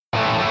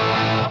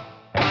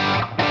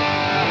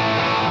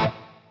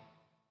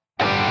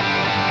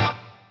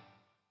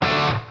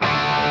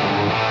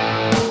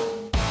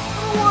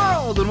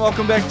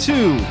welcome back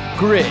to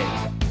Grid,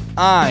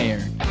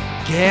 Iron,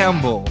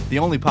 Gamble, the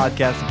only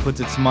podcast that puts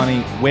its money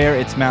where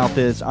its mouth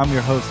is. I'm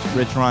your host,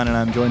 Rich Ryan, and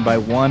I'm joined by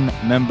one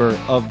member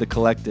of the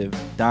collective,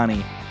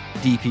 Donnie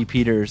DP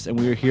Peters, and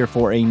we're here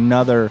for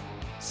another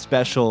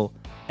special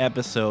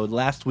episode.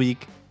 Last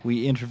week,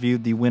 we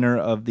interviewed the winner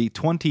of the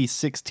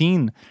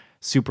 2016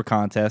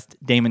 SuperContest,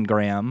 Damon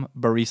Graham,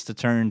 barista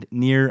turned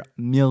near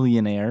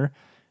millionaire,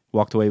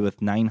 walked away with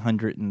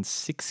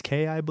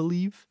 $906K, I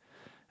believe,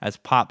 as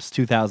Pops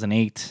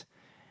 2008.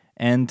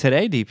 And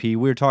today, DP,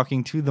 we're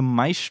talking to the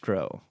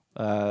maestro,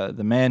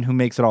 the man who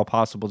makes it all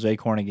possible, Jay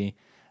Kornegay,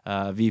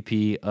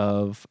 VP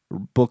of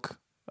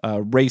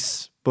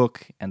race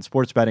book and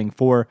sports betting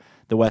for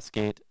the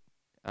Westgate.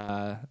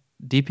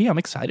 DP, I'm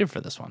excited for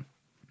this one.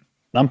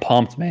 I'm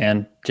pumped,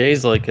 man.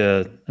 Jay's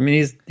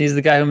he's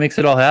the guy who makes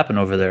it all happen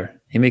over there.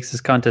 He makes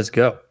this contest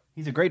go.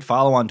 He's a great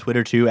follow on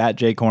Twitter, too, at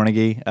Jay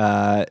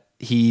Kornegay.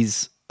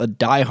 He's a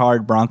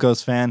diehard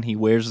Broncos fan. He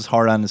wears his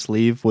heart on his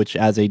sleeve, which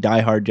as a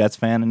diehard Jets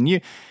fan, and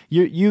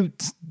you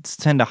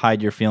tend to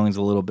hide your feelings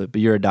a little bit, but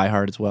you're a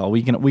diehard as well.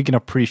 We can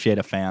appreciate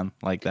a fan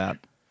like that.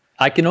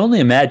 I can only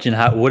imagine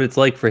what it's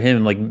like for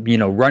him,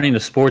 running a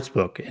sports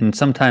book. And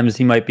sometimes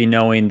he might be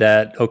knowing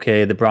that,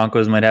 okay, the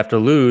Broncos might have to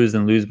lose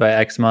by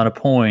X amount of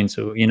points,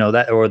 or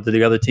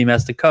the other team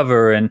has to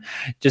cover, and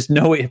just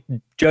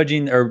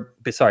balancing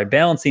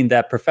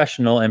that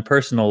professional and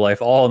personal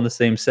life all in the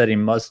same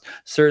setting must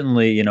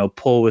certainly,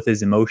 pull with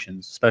his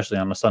emotions, especially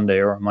on a Sunday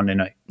or a Monday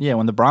night. Yeah,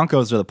 when the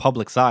Broncos are the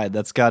public side,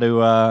 that's got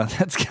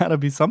to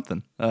be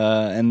something.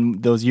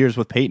 And those years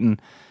with Peyton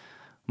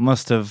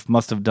must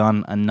have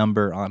done a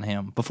number on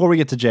him. Before we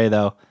get to Jay,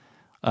 though,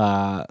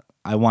 I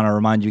want to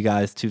remind you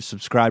guys to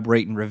subscribe,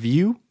 rate, and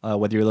review,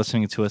 whether you're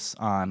listening to us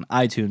on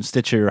iTunes,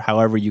 Stitcher,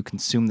 however you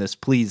consume this.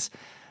 Please,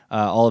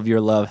 all of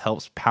your love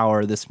helps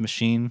power this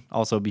machine.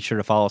 Also, be sure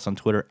to follow us on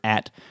Twitter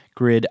at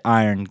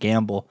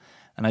GridIronGamble.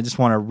 And I just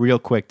want to real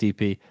quick,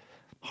 DP,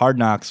 Hard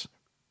Knocks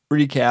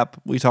recap.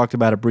 We talked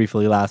about it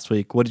briefly last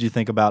week. What did you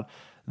think about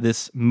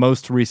this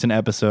most recent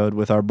episode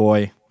with our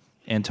boy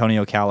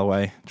Antonio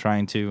Callaway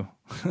trying to...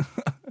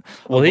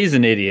 Well, he's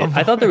an idiot.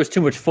 I thought there was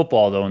too much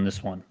football, though, in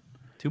this one.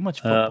 Too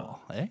much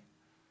football, eh?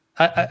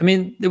 I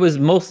mean, it was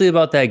mostly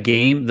about that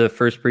game, the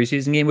first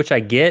preseason game, which I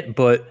get,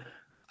 but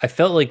I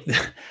felt like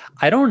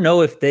I don't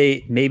know if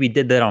they maybe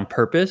did that on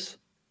purpose,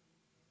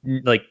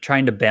 like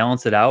trying to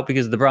balance it out,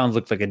 because the Browns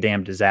looked like a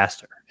damn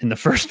disaster in the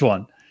first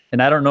one.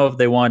 And I don't know if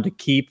they wanted to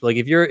keep,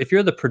 if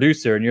you're the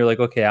producer and you're like,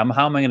 okay,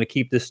 how am I going to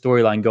keep this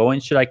storyline going?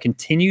 Should I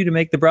continue to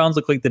make the Browns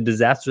look like the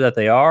disaster that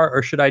they are,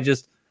 or should I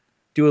just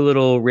do a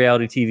little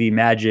reality TV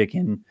magic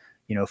and,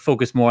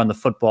 focus more on the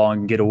football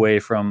and get away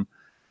from,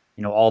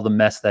 all the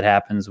mess that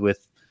happens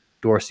with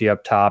Dorsey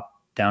up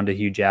top down to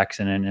Hugh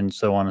Jackson and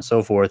so on and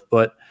so forth.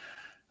 But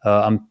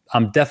I'm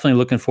definitely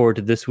looking forward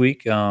to this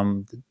week.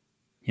 Not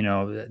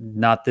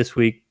this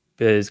week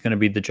is going to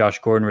be the Josh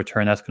Gordon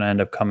return. That's going to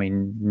end up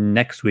coming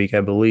next week,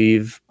 I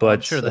believe.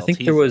 But sure I think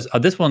there was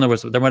this one. There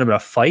might have been a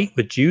fight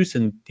with Juice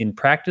in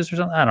practice or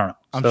something. I don't know.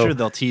 I'm sure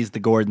they'll tease the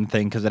Gordon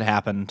thing because it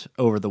happened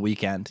over the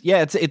weekend.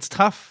 Yeah, it's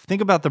tough.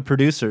 Think about the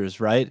producers,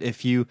 right?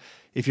 If you're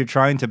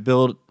trying to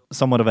build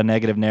somewhat of a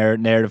negative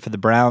narrative for the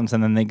Browns,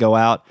 and then they go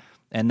out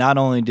and not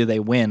only do they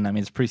win, I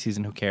mean, it's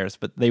preseason, who cares?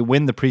 But they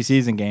win the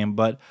preseason game,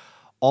 but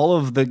all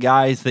of the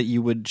guys that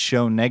you would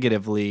show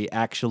negatively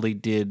actually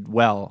did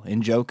well.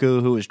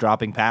 Njoku, who was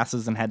dropping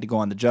passes and had to go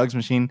on the jugs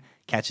machine,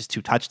 catches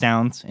 2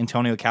 touchdowns.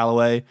 Antonio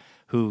Callaway,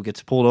 who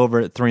gets pulled over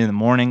at 3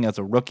 a.m. as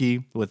a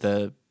rookie with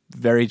a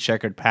very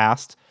checkered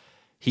past.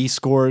 He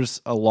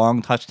scores a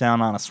long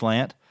touchdown on a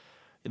slant.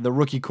 The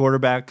rookie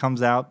quarterback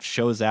comes out,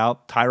 shows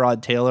out.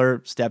 Tyrod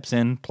Taylor steps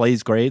in,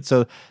 plays great.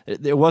 So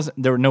there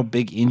were no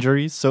big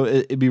injuries. So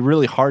it'd be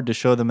really hard to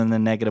show them in the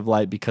negative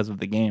light because of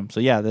the game.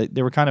 So yeah,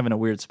 they were kind of in a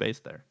weird space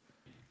there.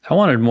 I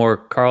wanted more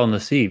Carl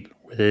Nassib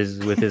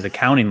with his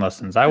accounting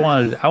lessons. I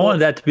wanted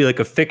that to be like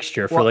a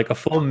fixture for like a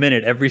full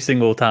minute every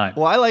single time.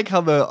 Well, I like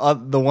how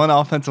the one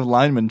offensive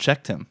lineman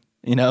checked him.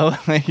 He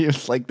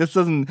was like,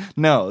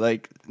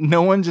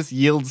 no one just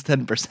yields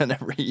 10%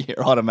 every year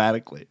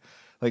automatically.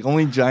 Like,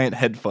 only giant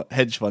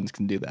hedge funds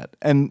can do that.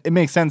 And it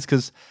makes sense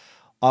because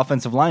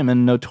offensive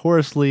linemen,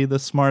 notoriously the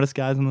smartest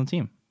guys on the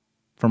team,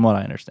 from what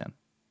I understand.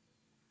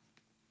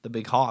 The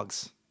big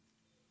hogs.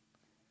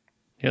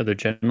 Yeah, they're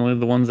generally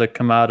the ones that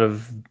come out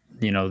of,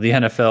 the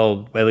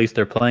NFL, at least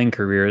their playing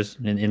careers,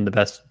 in the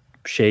best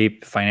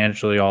shape,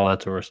 financially, all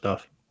that sort of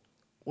stuff.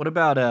 What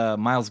about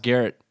Myles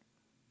Garrett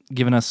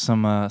giving us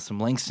some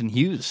Langston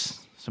Hughes,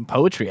 some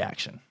poetry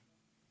action?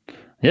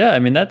 Yeah, I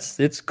mean,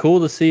 it's cool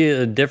to see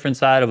a different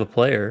side of a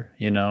player,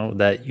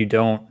 that you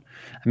don't.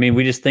 I mean,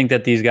 we just think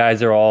that these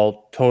guys are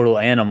all total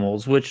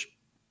animals, which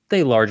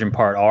they large in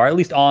part are, at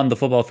least on the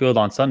football field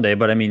on Sunday.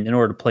 But I mean, in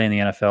order to play in the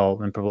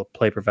NFL and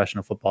play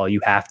professional football,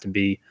 you have to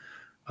be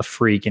a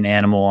freak, an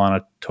animal on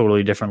a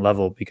totally different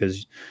level,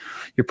 because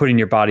you're putting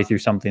your body through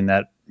something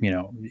that,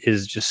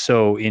 is just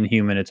so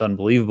inhuman. It's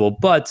unbelievable.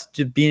 But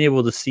to being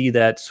able to see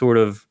that sort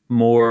of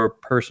more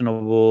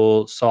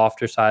personable,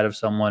 softer side of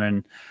someone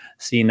and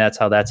seeing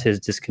that's his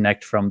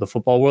disconnect from the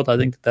football world. I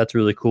think that's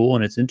really cool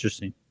and it's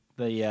interesting.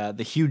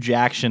 The Hugh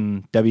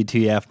Jackson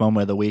WTF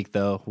moment of the week,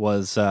 though,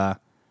 was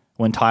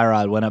when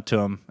Tyrod went up to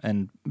him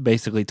and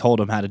basically told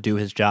him how to do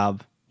his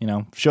job.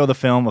 Show the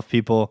film of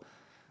people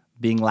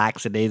being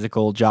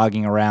lackadaisical,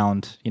 jogging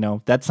around.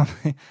 That's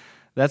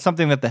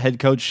something that the head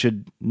coach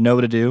should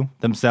know to do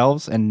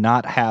themselves and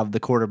not have the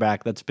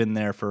quarterback that's been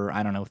there for,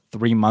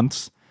 3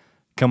 months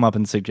come up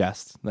and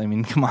suggest. I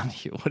mean, come on,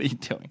 Hugh, what are you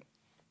doing?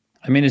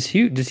 I mean, does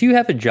Hugh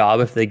have a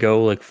job if they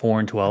go like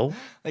 4-12?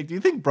 Like, do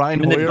you think Brian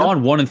Hoyer? They've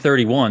gone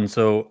 1-31,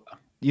 so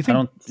you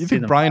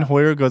think Brian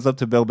Hoyer goes up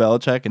to Bill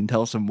Belichick and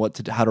tells him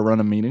how to run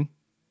a meeting?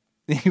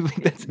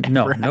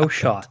 No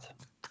shot.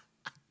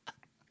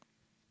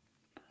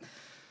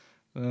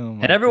 Oh,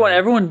 and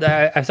everyone,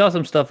 I saw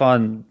some stuff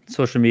on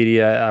social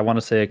media. I want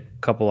to say a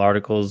couple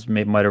articles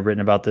might have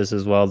written about this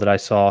as well that I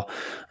saw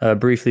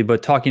briefly,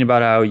 but talking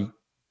about how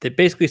they're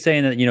basically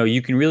saying that,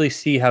 you can really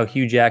see how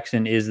Hugh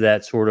Jackson is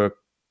that sort of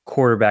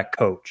quarterback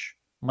coach.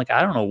 I'm like,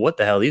 I don't know what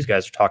the hell these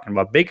guys are talking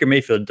about. Baker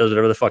Mayfield does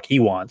whatever the fuck he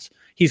wants.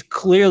 He's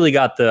clearly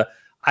got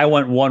I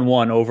went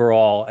 1-1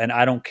 overall and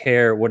I don't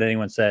care what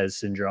anyone says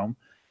syndrome.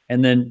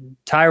 And then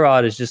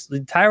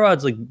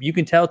Tyrod's like, you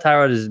can tell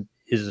Tyrod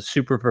is a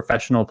super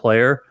professional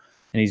player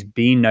and he's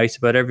being nice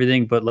about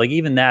everything. But like,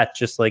 even that,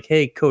 just like,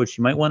 hey, coach,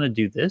 you might want to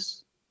do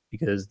this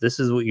because this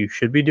is what you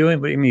should be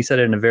doing. But I mean, he said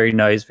it in a very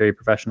nice, very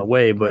professional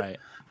way. But, right.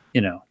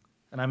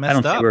 And I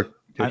messed up. See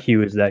where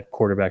Hugh is that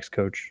quarterback's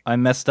coach. I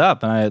messed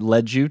up and I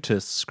led you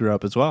to screw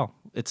up as well.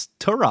 It's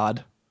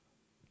Tyrod.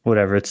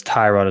 Whatever. It's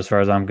Tyrod as far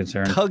as I'm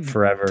concerned.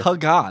 Forever.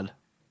 Tyrod.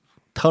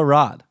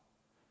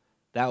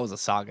 That was a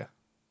saga.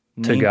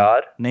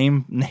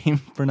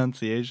 Name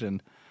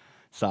pronunciation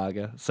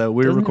saga. So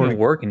we're recording. Doesn't even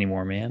work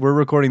anymore, man. We're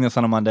recording this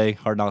on a Monday.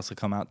 Hard Knocks will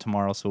come out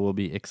tomorrow, so we'll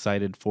be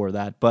excited for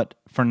that. But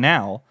for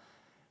now,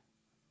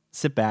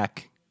 sit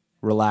back,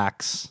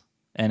 relax,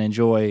 and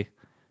enjoy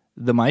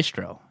the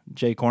maestro,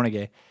 Jay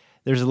Kornegay.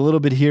 There's a little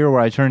bit here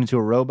where I turn into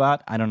a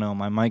robot. I don't know.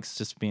 My mic's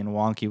just being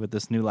wonky with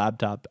this new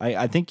laptop.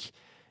 I think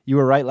you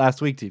were right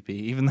last week, TP.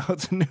 Even though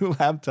it's a new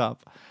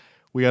laptop,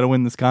 we got to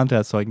win this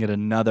contest so I can get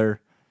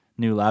another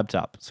new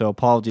laptop. So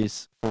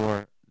apologies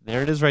for...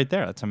 There it is right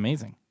there. That's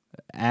amazing.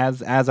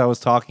 As I was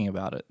talking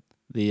about it,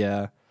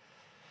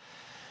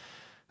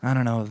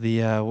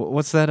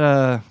 what's that,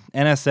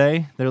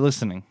 NSA? They're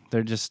listening.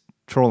 They're just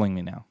trolling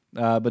me now.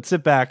 But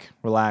sit back,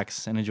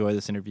 relax, and enjoy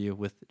this interview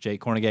with Jay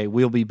Kornegay.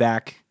 We'll be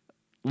back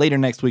later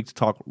next week to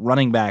talk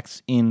running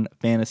backs in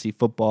fantasy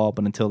football.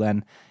 But until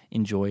then,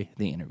 enjoy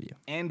the interview.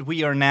 And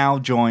we are now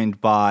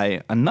joined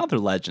by another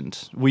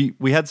legend. We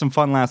had some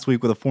fun last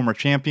week with a former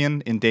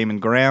champion in Damon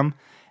Graham.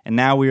 And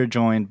now we are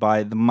joined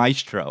by the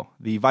maestro,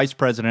 the vice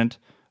president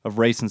of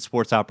race and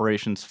sports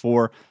operations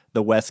for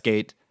the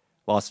Westgate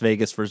Las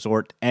Vegas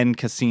Resort and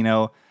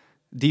Casino.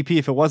 DP,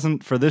 if it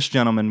wasn't for this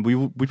gentleman,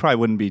 we probably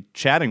wouldn't be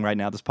chatting right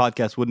now. This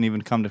podcast wouldn't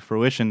even come to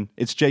fruition.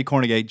 It's Jay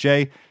Kornegay.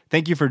 Jay,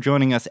 thank you for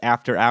joining us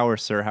after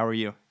hours, sir. How are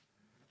you?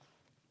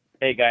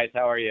 Hey, guys.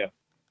 How are you?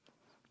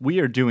 We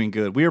are doing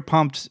good. We are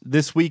pumped.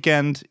 This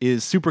weekend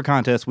is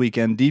SuperContest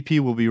weekend. DP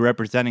will be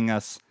representing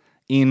us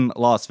in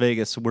Las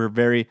Vegas. We're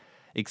very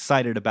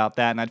excited about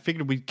that, and I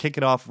figured we'd kick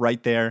it off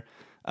right there.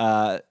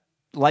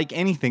 Like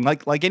anything,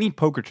 like any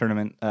poker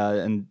tournament,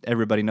 and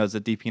everybody knows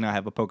that DP and I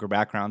have a poker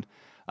background.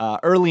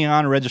 Early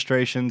on,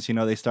 registrations,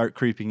 they start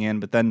creeping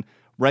in, but then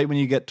right when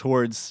you get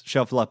towards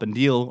Shuffle Up and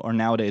Deal, or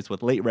nowadays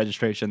with late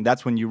registration,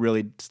 that's when you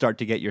really start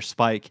to get your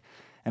spike.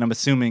 And I'm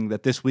assuming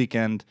that this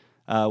weekend,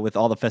 with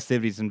all the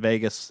festivities in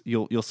Vegas,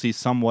 you'll see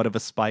somewhat of a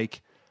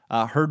spike.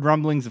 Heard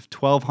rumblings of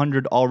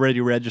 1,200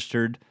 already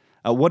registered.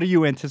 What are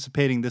you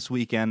anticipating this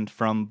weekend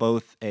from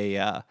both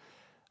a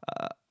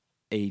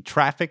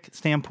traffic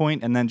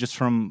standpoint and then just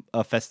from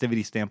a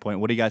festivity standpoint?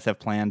 What do you guys have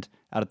planned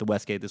out at the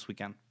Westgate this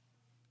weekend?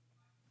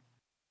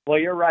 Well,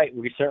 you're right.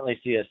 We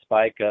certainly see a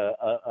spike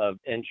of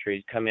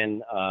entries come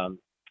in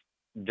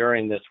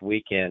during this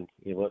weekend.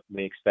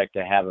 We expect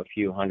to have a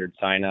few hundred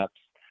signups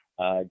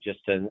just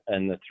in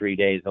the 3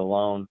 days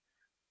alone.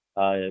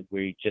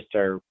 We just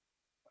are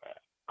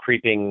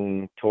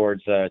creeping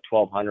towards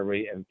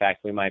 1,200. In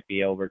fact, we might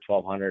be over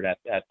 1,200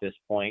 at this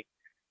point.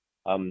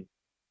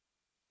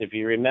 If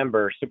you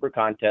remember,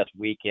 SuperContest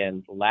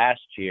weekend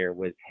last year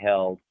was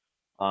held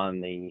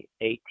on the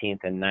 18th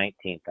and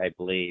 19th, I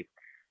believe.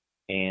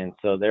 And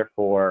so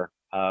therefore,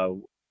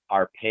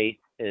 our pace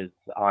is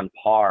on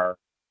par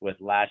with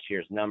last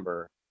year's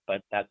number,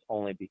 but that's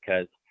only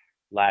because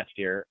last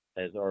year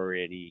has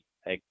already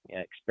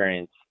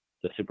experienced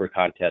the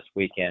SuperContest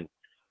weekend.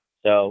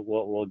 So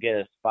we'll get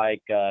a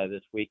spike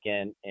this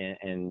weekend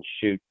and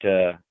shoot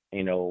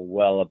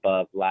well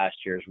above last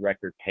year's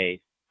record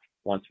pace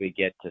once we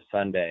get to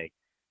Sunday.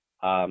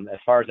 As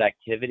far as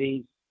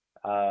activities,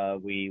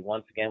 we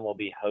once again will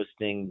be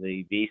hosting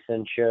the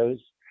VSiN shows,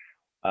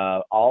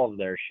 all of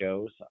their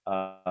shows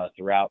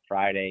throughout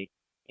Friday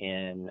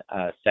and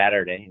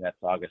Saturday. That's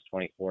August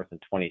 24th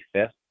and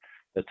 25th.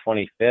 The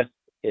 25th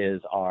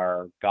is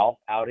our golf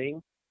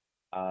outing.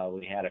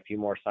 We had a few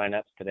more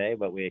signups today,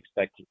 but we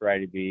expect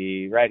to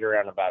be right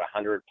around about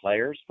 100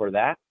 players for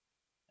that.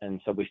 And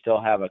so we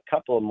still have a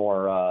couple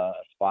more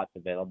spots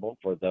available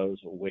for those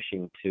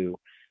wishing to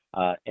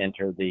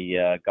enter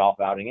the golf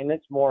outing. And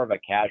it's more of a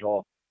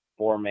casual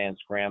 4-man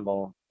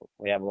scramble.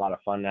 We have a lot of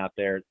fun out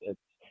there.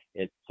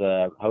 It's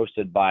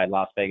hosted by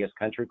Las Vegas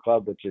Country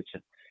Club, which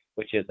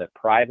is a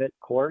private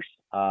course,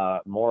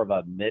 more of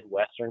a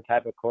Midwestern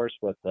type of course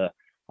with a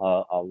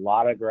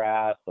lot of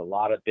grass, a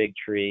lot of big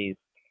trees.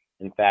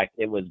 In fact,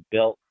 it was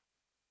built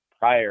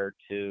prior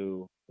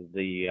to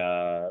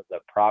the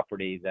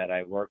property that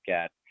I work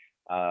at.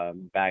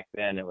 Back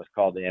then, it was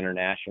called the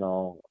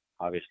International.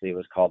 Obviously, it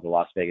was called the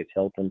Las Vegas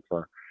Hilton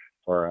for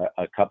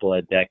a couple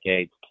of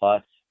decades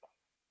plus,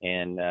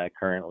 and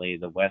currently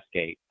the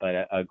Westgate.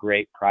 But a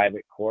great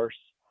private course.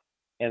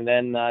 And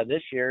then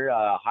this year,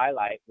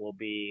 highlight will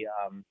be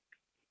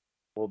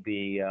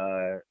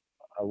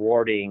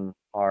awarding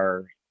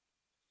our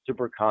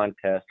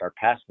SuperContest, our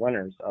past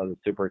winners of the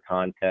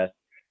SuperContest,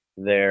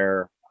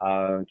 their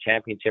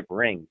championship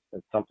rings.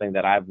 It's something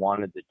that I've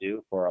wanted to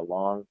do for a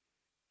long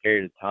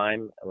period of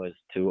time. It was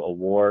to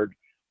award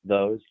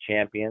those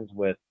champions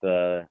with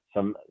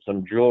some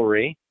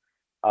jewelry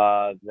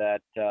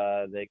that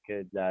they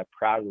could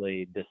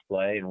proudly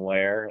display and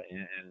wear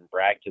and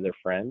brag to their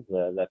friends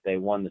that they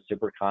won the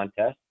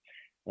SuperContest.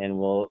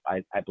 And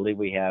I believe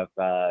we have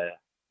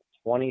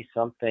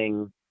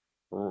 20-something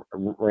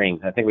rings.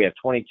 I think we have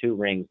 22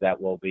 rings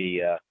that will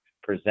be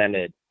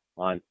presented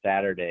on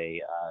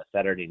Saturday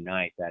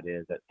night. That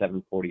is at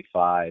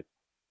 7:45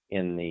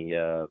 in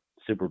the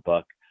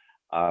Superbook.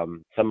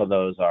 Some of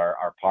those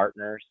are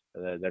partners.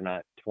 They're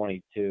not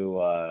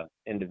 22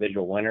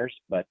 individual winners,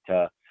 but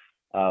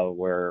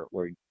we're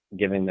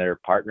giving their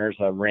partners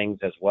rings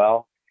as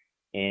well.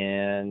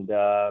 And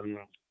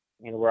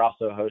we're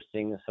also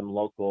hosting some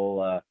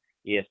local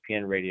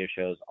ESPN radio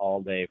shows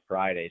all day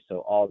Friday. So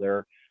all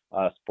their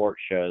sports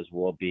shows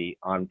will be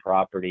on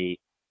property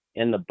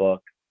in the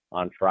book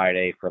on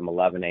Friday from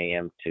 11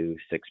 a.m. to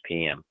 6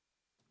 p.m.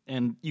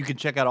 And you can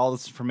check out all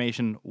this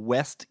information,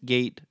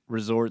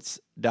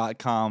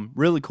 westgateresorts.com.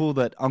 Really cool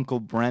that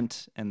Uncle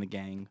Brent and the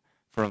gang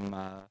from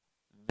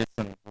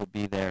Vixen will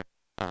be there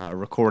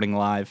recording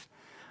live.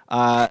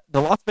 The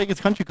Las Vegas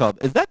Country Club,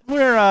 is that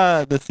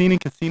where the scene in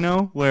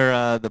Casino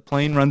where the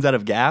plane runs out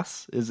of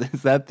gas? Is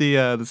that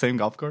the same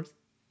golf course?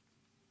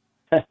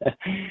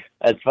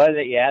 It's funny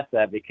that you asked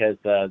that because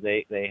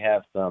they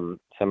have some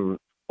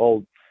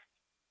old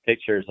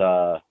pictures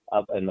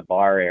up in the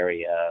bar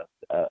area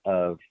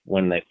of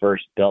when they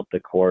first built the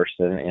course,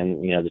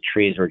 and the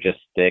trees were just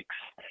sticks,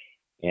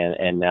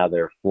 and now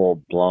they're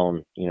full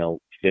blown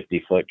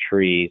 50-foot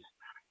trees.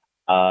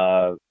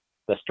 The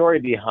story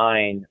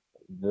behind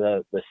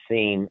the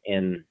scene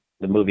in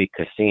the movie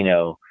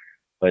Casino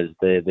was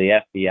the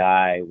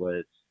FBI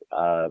was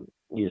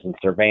using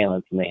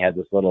surveillance, and they had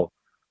this little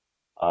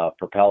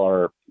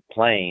propeller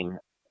plane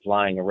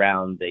flying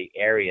around the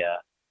area,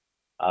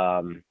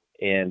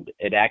 and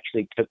it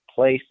actually took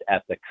place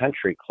at the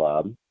country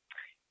club,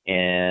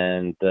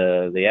 and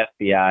the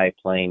FBI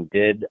plane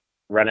did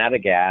run out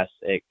of gas.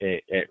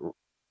 It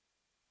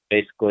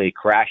basically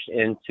crashed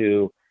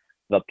into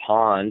the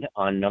pond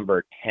on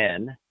number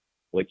 10,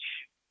 which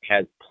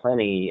has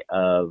plenty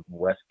of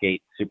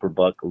Westgate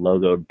Superbook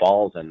logoed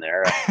balls in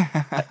there.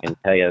 I can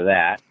tell you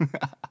that.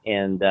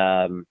 And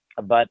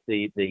but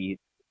the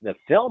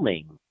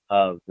filming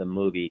of the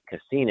movie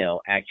Casino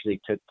actually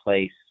took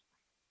place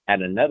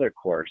at another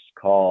course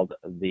called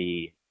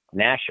the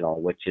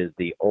National, which is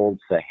the old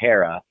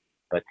Sahara,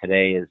 but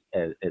today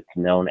it's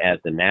known as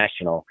the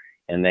National.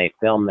 And they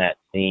filmed that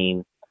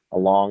scene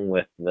along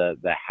with the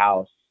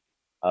house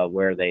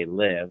where they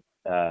live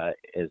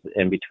is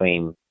in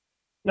between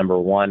number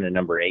 1 and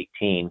number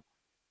 18.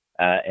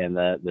 And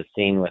the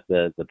scene with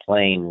the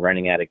plane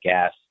running out of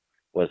gas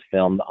was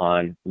filmed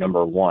on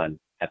number 1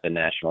 at the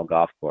National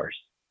Golf Course.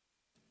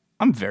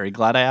 I'm very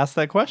glad I asked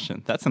that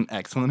question. That's an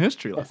excellent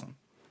history lesson.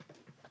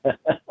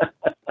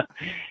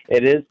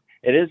 It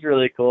is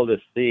really cool to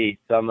see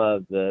some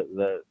of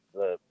the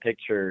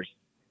pictures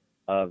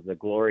of the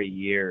glory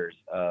years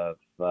of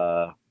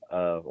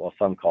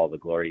some call the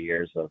glory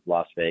years of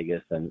Las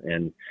Vegas,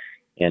 and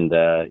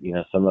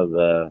some of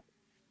the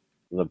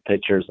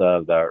pictures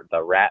of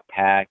the Rat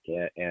Pack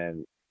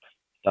and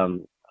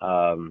some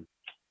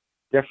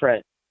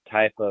different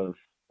type of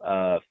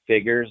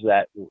figures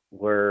that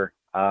were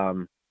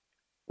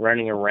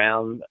running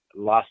around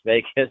Las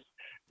Vegas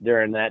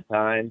during that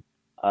time.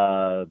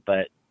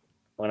 But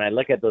when I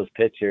look at those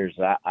pictures,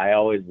 I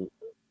always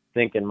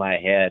think in my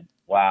head,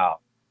 wow,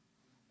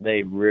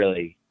 they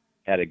really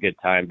had a good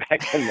time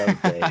back in those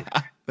days.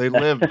 They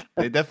lived.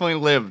 They definitely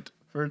lived,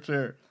 for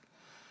sure.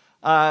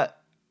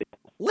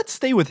 Let's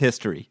stay with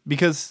history,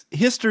 because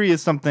history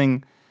is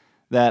something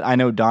that I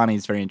know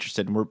Donnie's very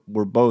interested in.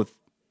 We're both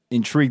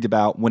intrigued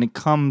about when it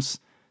comes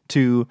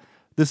to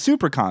the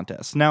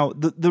SuperContest. Now,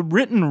 the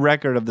written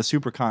record of the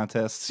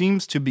SuperContest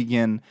seems to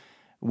begin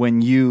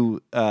when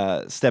you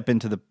step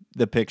into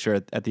the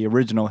picture at the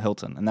original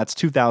Hilton, and that's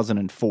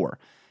 2004.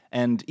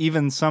 And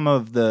even some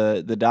of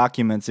the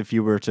documents, if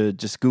you were to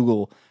just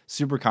Google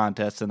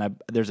SuperContest, and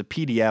there's a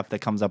PDF that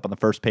comes up on the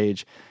first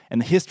page,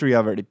 and the history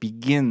of it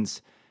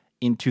begins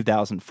in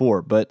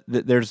 2004. But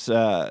there's,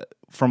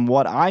 from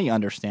what I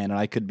understand, and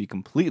I could be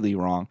completely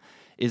wrong,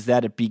 is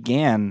that it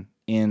began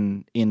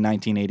in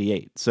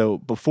 1988. So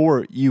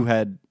before you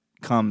had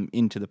come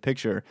into the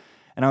picture.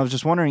 And I was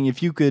just wondering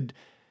if you could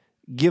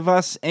give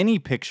us any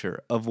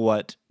picture of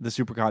what the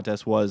Super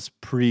Contest was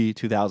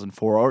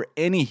pre-2004 or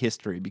any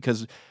history,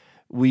 because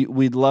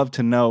we'd love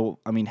to know,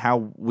 I mean,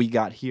 how we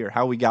got here,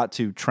 how we got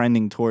to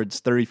trending towards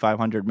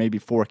 3,500, maybe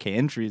 4K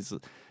entries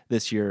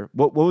this year.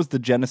 What was the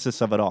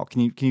genesis of it all?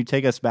 Can you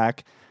take us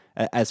back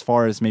as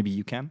far as maybe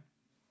you can?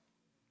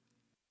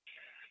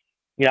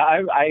 Yeah,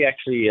 I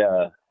actually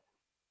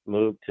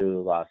moved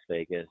to Las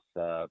Vegas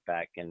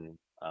back in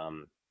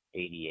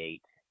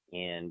 '88,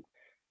 and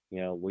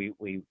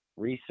we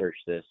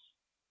researched this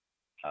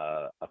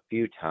a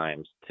few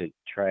times to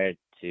try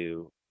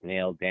to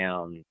nail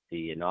down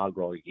the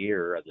inaugural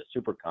year of the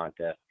Super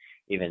Contest,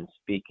 even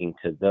speaking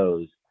to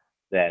those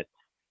that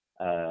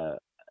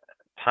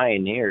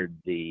pioneered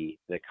the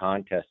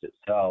contest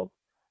itself.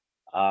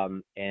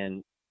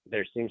 And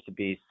there seems to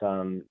be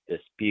some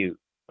dispute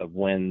of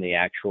when the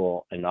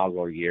actual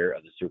inaugural year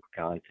of the Super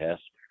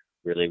Contest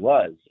really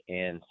was.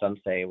 And some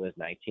say it was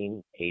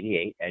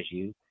 1988, as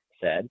you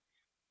said.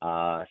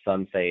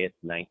 Some say it's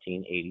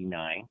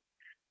 1989.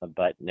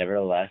 But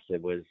nevertheless,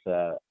 it was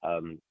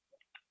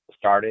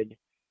started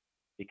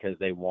because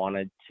they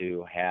wanted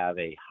to have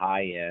a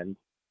high-end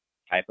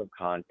type of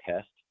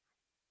contest.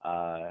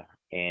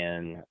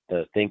 And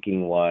the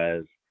thinking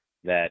was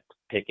that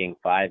picking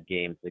 5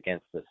 games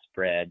against the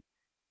spread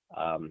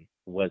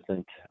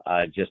wasn't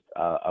just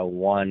a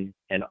one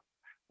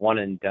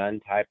and done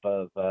type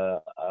of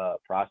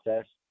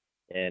process,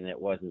 and it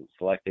wasn't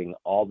selecting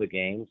all the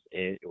games.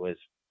 It was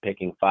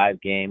picking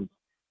 5 games.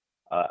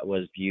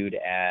 Was viewed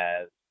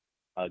as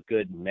a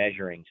good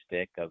measuring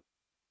stick of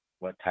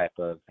what type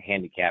of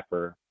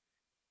handicapper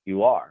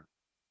you are.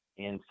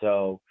 And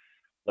so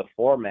the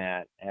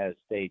format has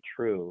stayed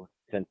true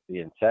since the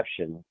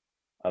inception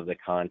of the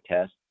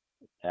contest.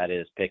 That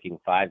is, picking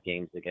 5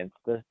 games against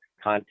the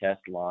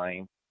contest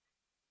line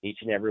each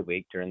and every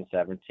week during the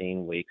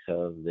 17 weeks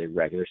of the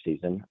regular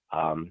season.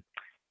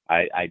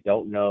 I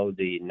don't know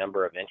the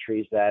number of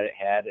entries that it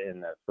had in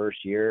the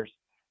first years,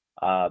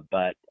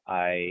 but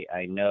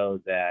I know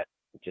that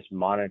just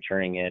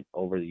monitoring it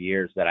over the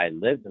years that I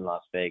lived in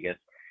Las Vegas,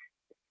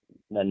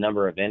 the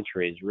number of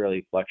entries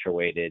really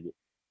fluctuated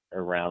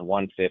around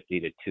 150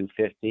 to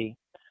 250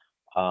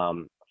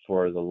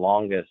 for the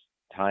longest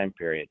time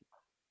period.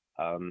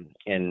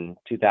 In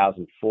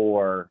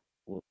 2004,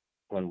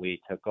 when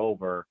we took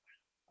over,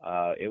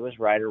 it was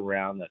right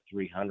around the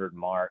 300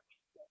 mark.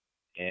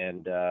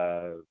 And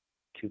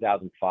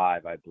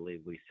 2005, I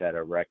believe we set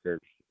a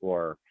record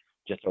for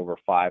just over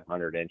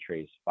 500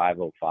 entries,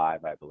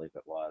 505, I believe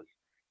it was.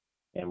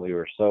 And we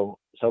were so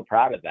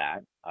proud of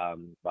that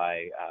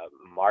by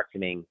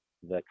marketing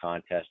the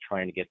contest,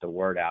 trying to get the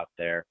word out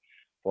there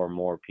for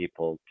more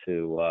people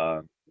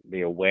to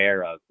be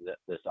aware of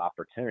this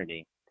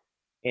opportunity.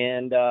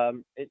 And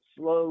it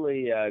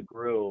slowly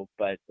grew,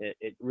 but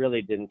it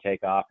really didn't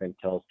take off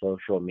until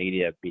social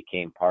media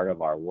became part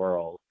of our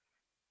world.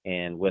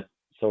 And with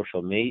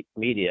social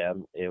media,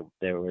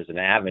 there was an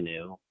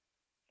avenue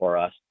for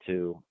us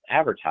to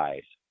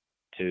advertise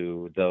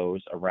to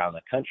those around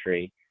the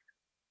country,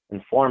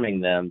 informing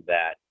them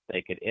that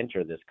they could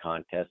enter this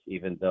contest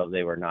even though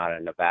they were not a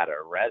Nevada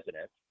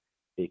resident,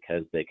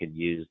 because they could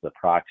use the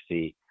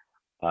proxy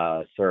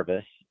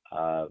service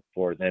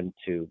for them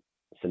to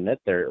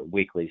submit their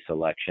weekly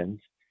selections.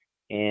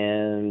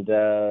 And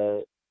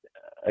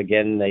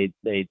again, they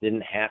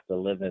didn't have to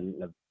live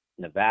in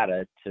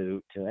Nevada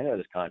to enter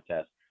this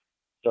contest.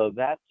 So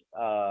that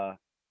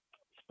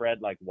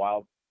spread like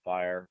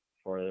wildfire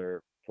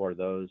for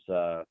those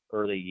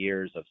early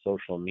years of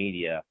social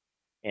media.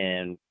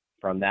 And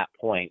from that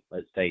point,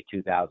 let's say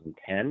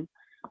 2010,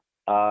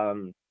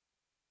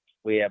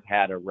 we have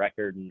had a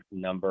record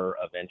number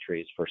of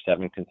entries for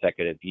 7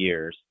 consecutive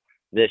years.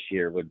 This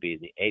year would be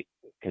the 8th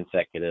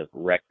consecutive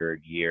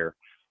record year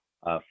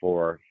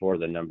for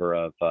the number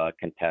of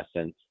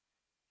contestants.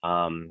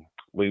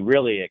 We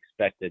really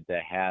expected to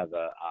have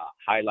a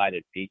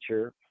highlighted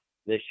feature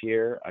this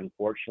year.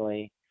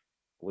 Unfortunately,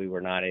 we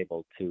were not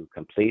able to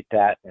complete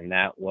that, and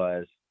that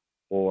was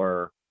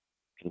for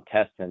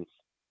contestants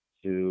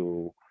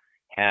to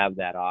have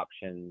that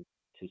option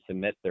to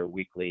submit their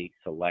weekly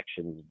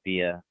selections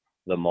via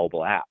the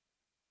mobile app.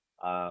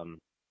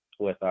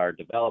 With our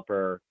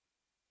developer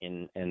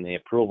in the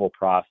approval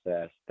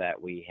process that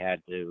we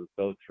had to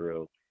go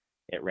through,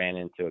 it ran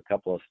into a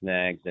couple of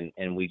snags,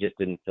 and we just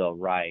didn't feel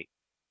right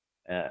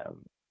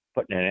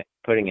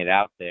putting it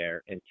out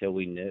there until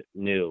we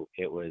knew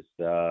it was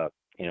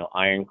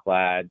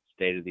ironclad,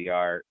 state of the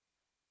art,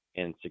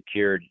 and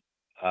secured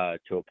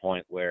to a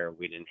point where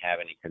we didn't have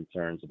any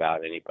concerns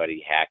about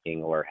anybody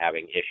hacking or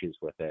having issues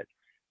with it.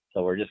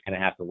 So we're just going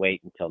to have to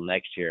wait until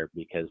next year,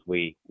 because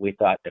we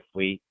thought if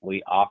we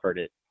offered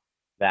it,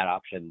 that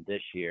option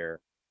this year,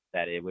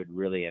 that it would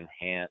really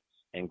enhance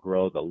and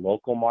grow the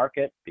local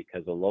market,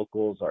 because the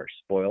locals are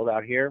spoiled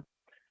out here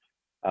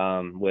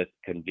with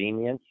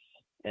convenience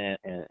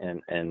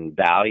and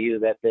value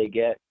that they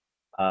get.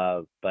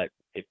 But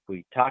if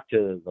we talk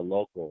to the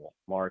local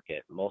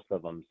market, most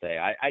of them say,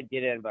 I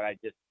get in, but I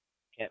just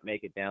can't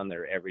make it down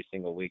there every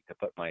single week to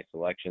put my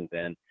selections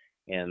in.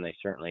 And they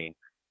certainly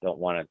don't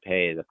want to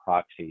pay the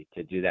proxy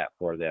to do that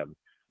for them.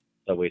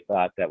 So we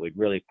thought that we'd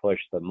really push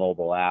the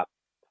mobile app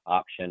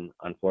option.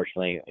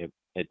 Unfortunately,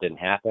 it didn't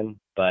happen,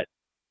 but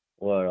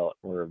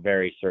we're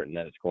very certain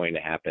that it's going to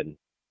happen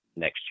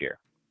next year.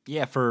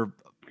 Yeah, for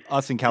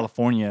us in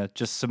California,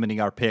 just submitting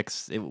our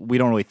picks, we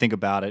don't really think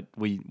about it.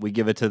 We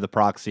give it to the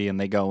proxy and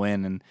they go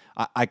in, and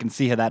I can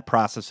see how that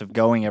process of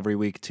going every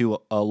week to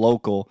a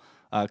local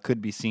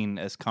could be seen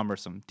as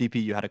cumbersome.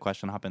 DP, you had a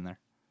question, hop in there.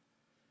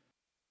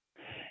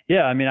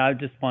 Yeah, I mean, I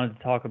just wanted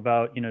to talk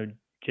about,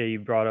 Jay, you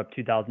brought up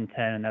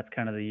 2010, and that's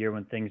kind of the year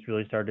when things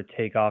really started to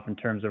take off in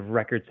terms of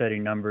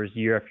record-setting numbers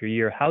year after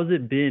year. How's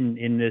it been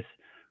in this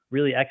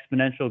really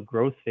exponential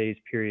growth phase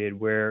period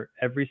where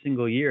every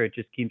single year it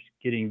just keeps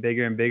getting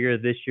bigger and bigger?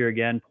 This year,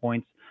 again,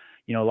 points,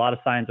 a lot of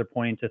signs are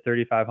pointing to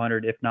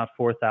 3,500, if not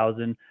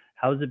 4,000.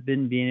 How's it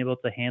been being able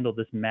to handle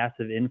this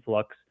massive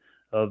influx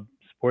of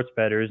sports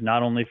bettors,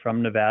 not only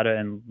from Nevada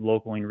and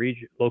local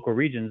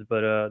regions,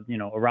 but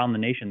around the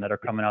nation that are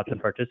coming out to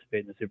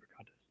participate in the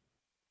SuperContest?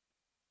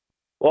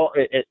 Well,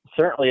 it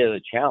certainly is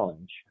a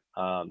challenge.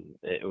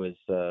 It was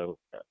a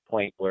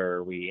point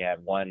where we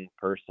had one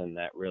person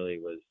that really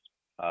was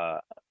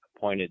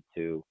appointed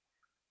to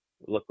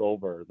look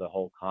over the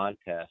whole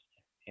contest,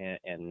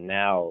 and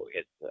now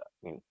it's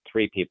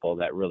three people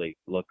that really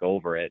look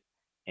over it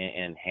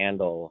and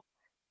handle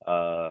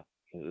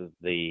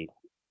the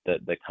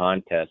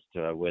contest,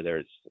 whether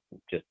it's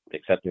just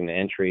accepting the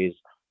entries,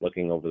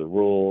 looking over the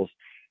rules,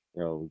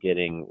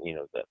 getting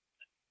the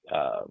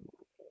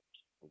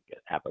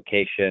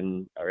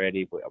application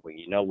already.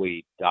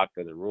 We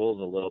doctor the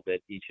rules a little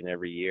bit each and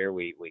every year.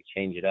 We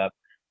change it up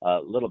a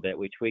little bit.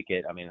 We tweak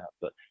it. I mean,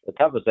 the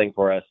toughest thing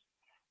for us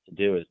to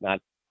do is not,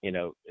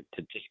 to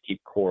just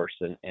keep course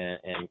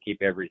and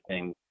keep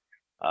everything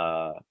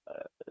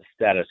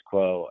status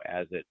quo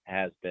as it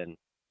has been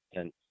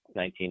since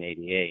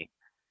 1988.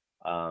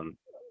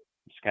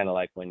 It's kind of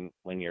like when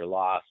you're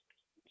lost,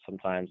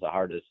 sometimes the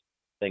hardest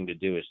thing to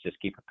do is just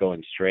keep it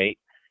going straight.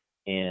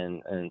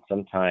 And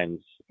sometimes,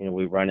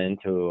 we run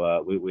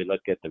into, we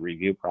look at the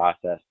review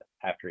process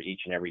after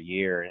each and every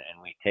year,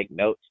 and we take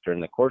notes during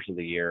the course of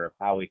the year of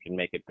how we can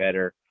make it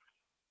better.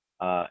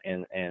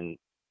 And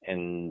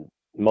in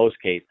most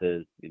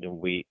cases,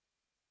 we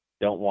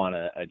don't want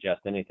to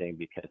adjust anything,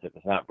 because if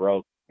it's not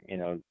broke,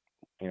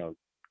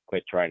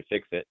 quit trying to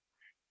fix it.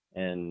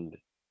 And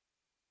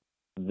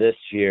this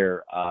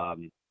year,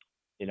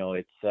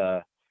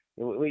 it's,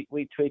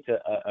 we tweaked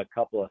a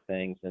couple of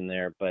things in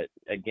there, but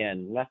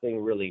again, nothing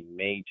really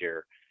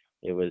major.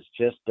 It was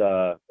just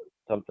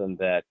something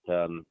that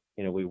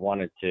we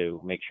wanted to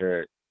make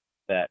sure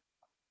that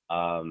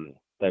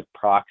the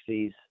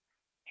proxies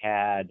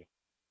had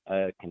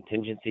a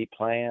contingency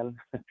plan.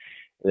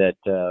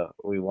 That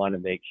we want to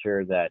make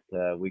sure that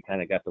we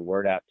kind of got the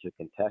word out to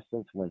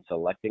contestants when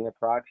selecting a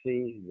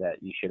proxy,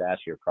 that you should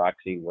ask your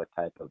proxy what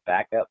type of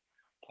backup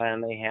plan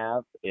they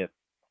have if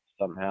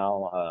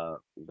somehow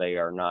they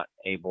are not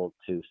able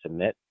to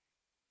submit,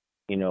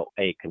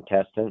 a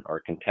contestant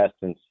or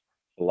contestants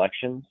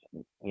selections,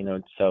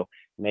 so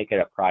make it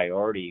a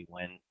priority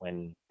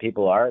when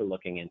people are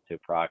looking into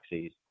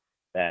proxies,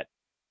 that,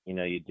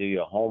 you do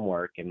your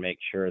homework and make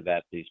sure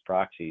that these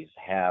proxies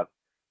have,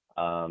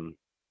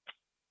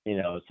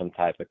 some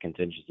type of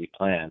contingency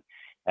plan.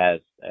 As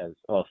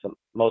well,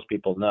 most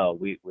people know,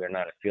 we're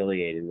not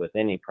affiliated with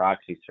any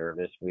proxy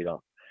service. We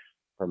don't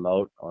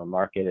promote or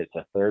market. It's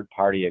a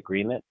third-party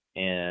agreement,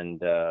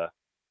 and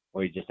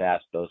we just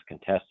ask those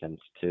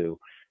contestants to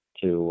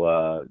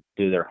do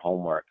their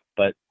homework.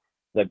 But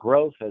the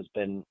growth has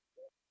been,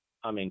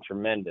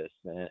 tremendous.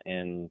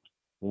 And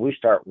when we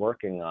start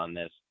working on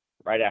this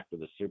right after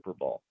the Super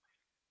Bowl,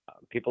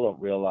 people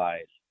don't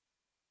realize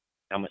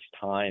how much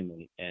time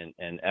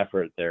and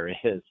effort there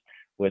is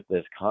with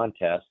this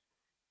contest.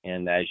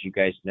 And as you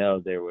guys know,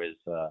 there was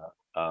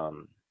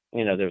an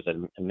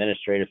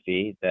administrative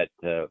fee that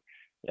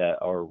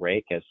or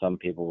rake, as some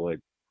people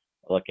would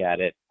look at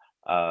it,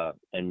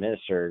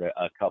 administered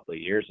a couple of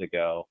years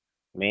ago,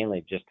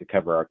 mainly just to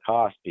cover our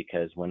costs,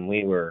 because when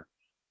we were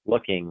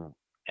looking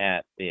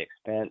at the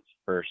expense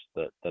versus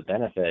the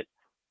benefit,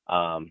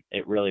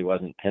 it really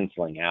wasn't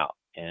penciling out.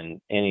 And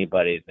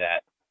anybody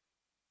that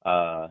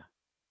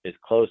is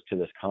close to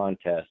this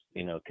contest,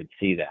 could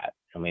see that.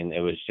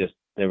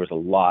 There was a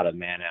lot of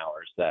man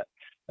hours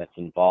that's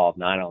involved,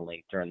 not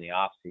only during the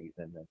off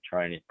season and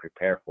trying to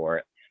prepare for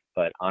it,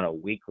 but on a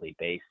weekly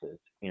basis,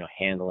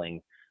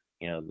 handling,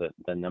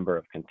 the number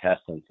of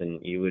contestants. And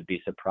you would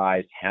be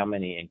surprised how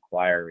many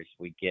inquiries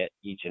we get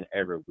each and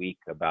every week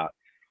about,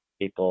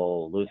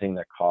 people losing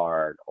their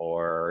card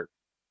or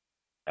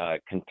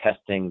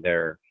contesting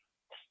their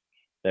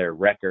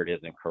record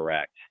isn't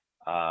correct.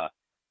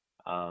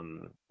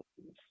 Um,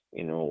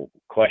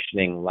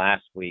 questioning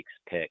last week's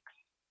picks.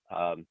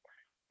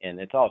 And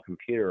it's all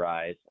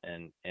computerized,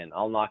 and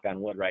I'll knock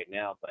on wood right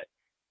now, but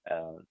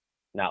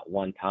not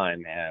one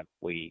time have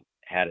we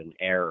had an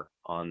error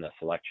on the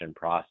selection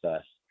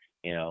process.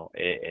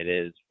 It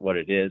is what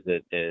it is.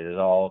 It is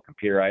all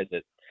computerized.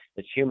 It's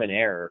human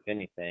error, if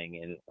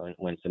anything,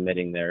 when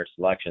submitting their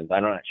selections.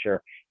 I'm not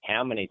sure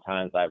how many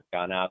times I've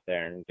gone out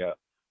there and go,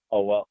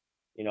 oh, well,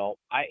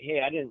 I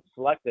didn't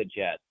select the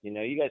Jets.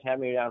 You guys have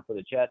me down for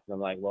the Jets. And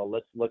I'm like, well,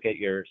 let's look at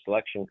your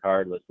selection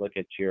card. Let's look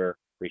at your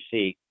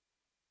receipt.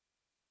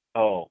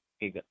 Oh,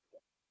 he goes,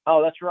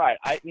 oh, that's right.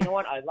 You know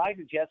what? I like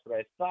the Jets, but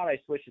I thought I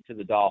switched it to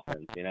the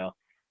Dolphins,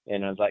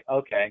 And I was like,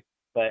 okay.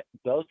 But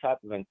those type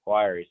of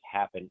inquiries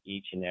happen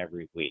each and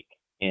every week.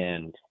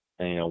 And,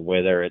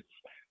 whether it's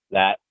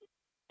that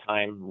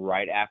time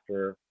right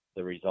after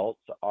the results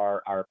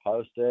are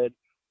posted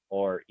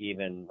or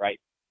even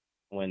right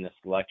when the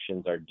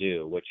selections are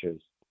due, which is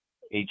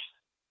each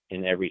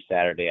and every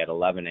Saturday at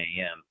 11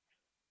 a.m.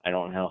 I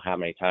don't know how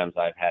many times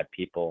I've had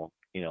people,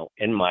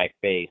 in my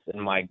face,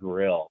 in my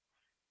grill,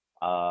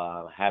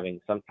 having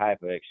some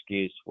type of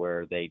excuse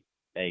where they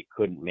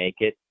couldn't make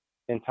it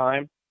in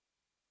time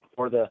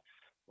for the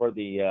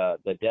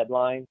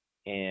deadline.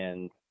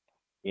 And,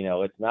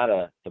 it's not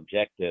a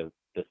subjective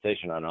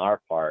decision on our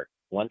part.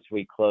 Once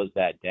we close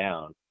that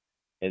down,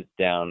 it's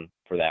down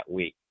for that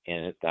week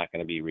and it's not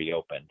going to be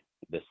reopened.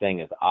 This thing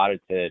is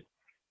audited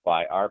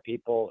by our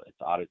people.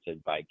 It's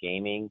audited by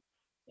gaming,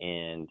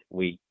 and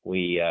we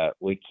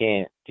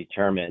can't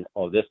determine,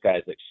 oh, this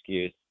guy's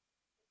excuse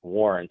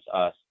warrants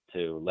us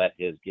to let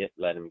him get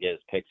his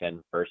picks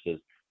in versus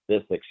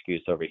this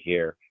excuse over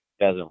here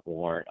doesn't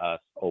warrant us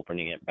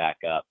opening it back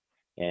up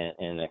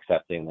and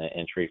accepting the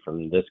entry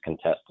from this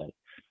contestant.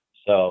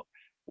 So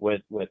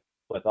with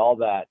all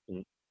that,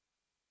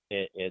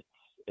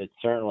 it's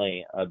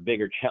certainly a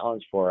bigger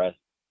challenge for us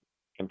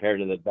compared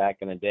to the back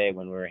in the day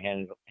when we were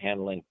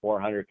handling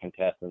 400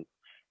 contestants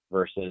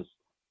versus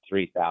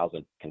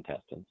 3,000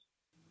 contestants.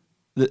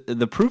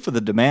 The proof of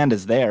the demand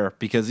is there,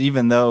 because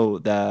even though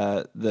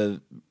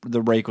the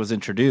rake was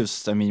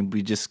introduced, I mean,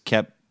 we just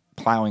kept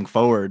plowing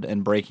forward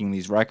and breaking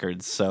these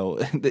records. So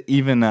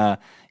even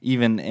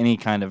any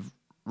kind of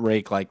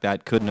rake like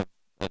that couldn't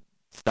have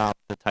stopped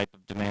the type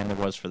of demand there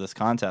was for this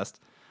contest.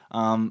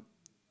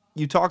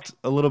 You talked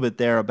a little bit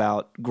there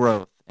about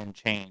growth and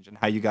change and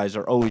how you guys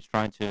are always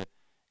trying to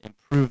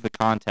improve the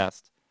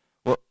contest.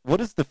 What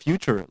does the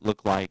future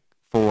look like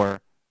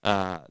for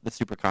the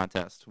Super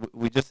Contest?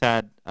 We just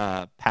had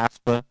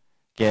PASPA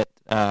get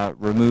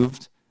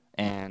removed,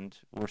 and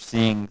we're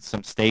seeing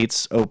some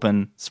states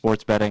open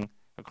sports betting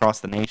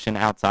across the nation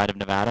outside of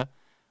Nevada.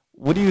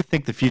 What do you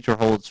think the future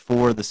holds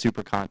for the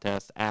Super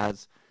Contest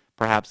as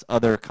perhaps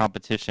other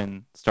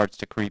competition starts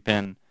to creep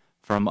in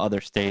from other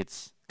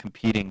states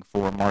competing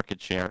for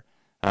market share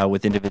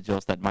with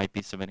individuals that might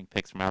be submitting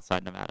picks from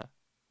outside Nevada?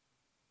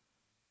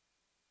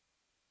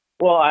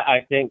 Well,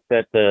 I think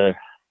that the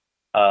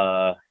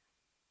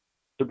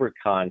Super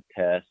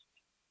Contest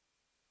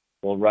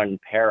will run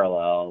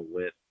parallel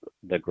with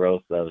the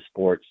growth of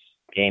sports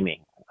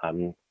gaming.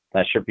 I'm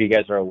not sure if you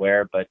guys are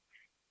aware, but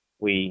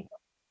we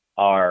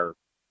are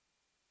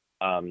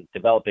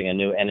developing a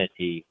new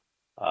entity,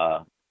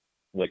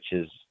 which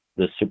is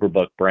the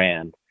SuperBook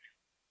brand,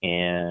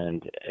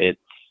 and it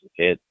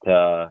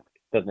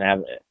doesn't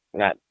have,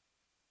 not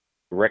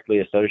directly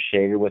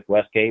associated with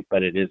Westgate,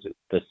 but it is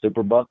the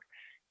SuperBook.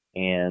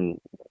 And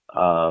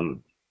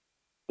SuperBook,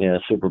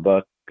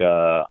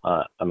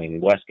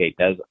 Westgate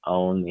does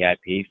own the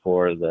IP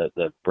for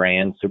the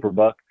brand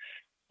SuperBook,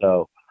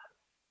 so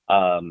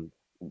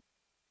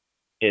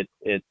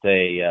it's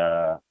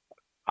a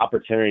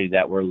opportunity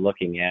that we're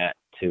looking at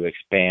to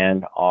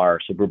expand our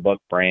SuperBook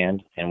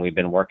brand, and we've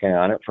been working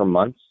on it for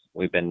months.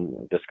 We've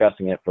been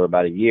discussing it for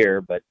about a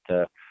year, but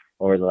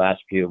over the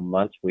last few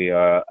months, we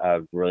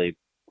have really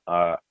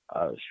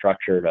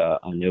structured a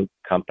new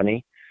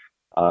company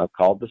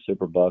called the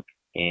SuperBook,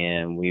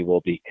 and we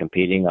will be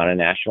competing on a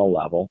national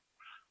level.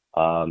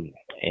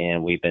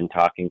 And we've been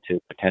talking to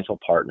potential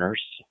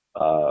partners,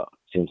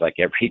 seems like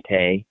every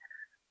day,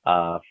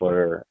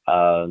 for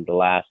the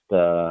last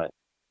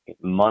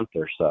month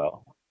or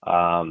so.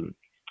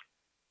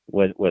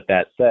 With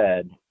that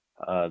said,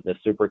 the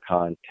Super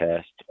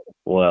Contest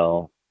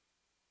will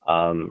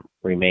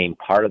remain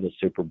part of the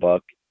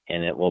SuperBook,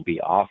 and it will be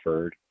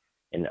offered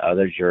in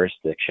other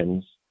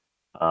jurisdictions,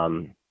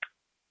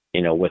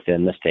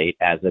 within the state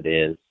as it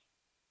is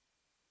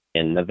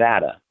in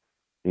Nevada.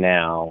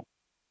 Now,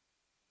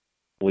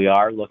 we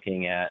are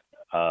looking at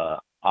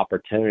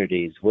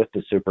opportunities with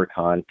the Super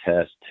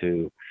Contest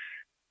to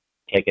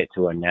take it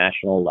to a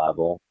national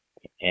level,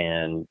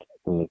 and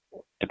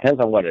depends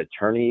on what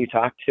attorney you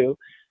talk to.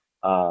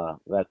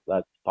 That's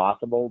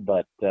possible,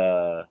 but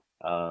where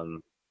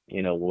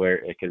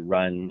it could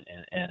run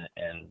and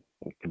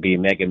it could be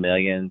Mega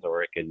Millions,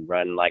 or it could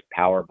run like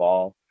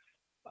Powerball.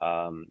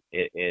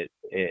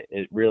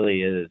 It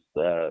really is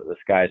the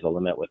sky's the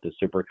limit with the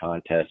Super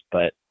Contest,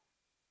 but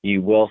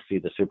you will see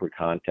the Super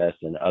Contest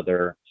in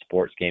other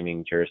sports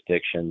gaming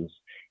jurisdictions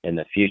in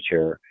the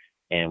future,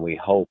 and we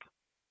hope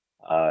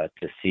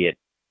to see it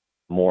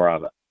more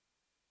of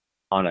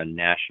on a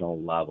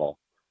national level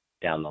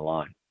down the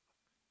line.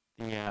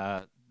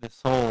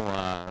 This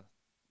whole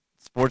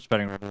sports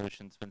betting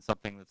revolution's been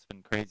something that's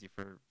been crazy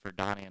for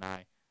Donnie and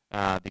I,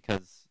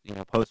 because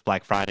post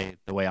Black Friday,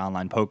 the way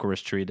online poker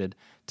was treated,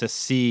 to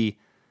see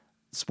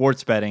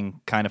sports betting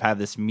kind of have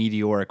this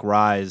meteoric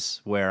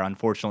rise, where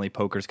unfortunately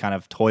poker's kind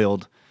of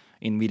toiled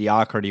in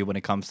mediocrity when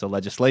it comes to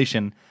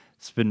legislation.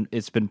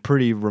 It's been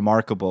pretty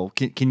remarkable.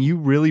 Can you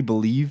really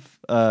believe,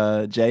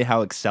 Jay,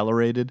 how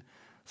accelerated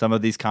some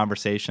of these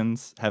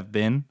conversations have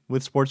been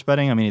with sports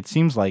betting? I mean, it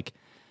seems like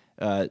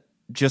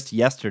just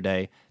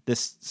yesterday,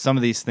 some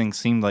of these things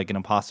seemed like an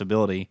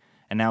impossibility,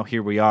 and now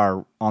here we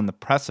are on the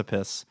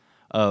precipice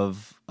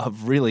of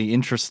really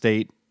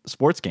intrastate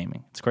sports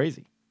gaming. It's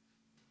crazy.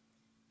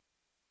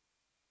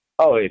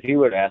 Oh, if you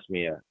would have asked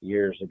me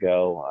years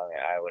ago,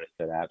 I would have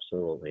said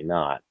absolutely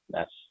not.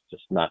 That's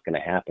just not going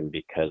to happen,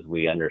 because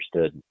we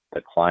understood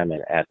the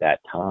climate at that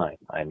time.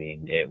 I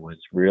mean, it was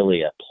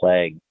really a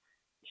plague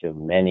to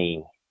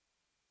many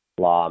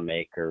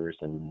lawmakers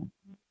and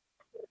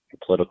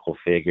political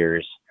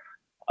figures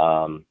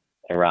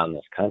around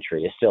this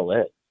country. It still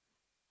is.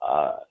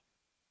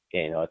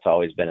 It's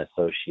always been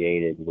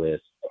associated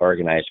with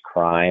organized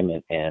crime,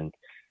 and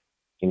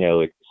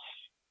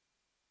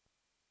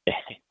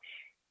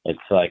it's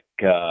like,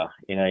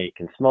 you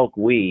can smoke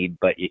weed,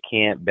 but you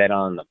can't bet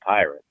on the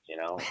Pirates,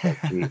 It's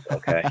like, geez,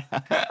 okay,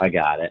 I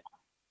got it.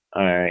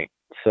 All right.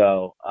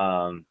 So,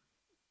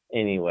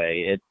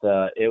 anyway, it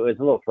was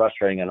a little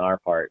frustrating on our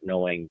part,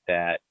 knowing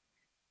that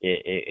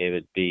it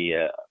would be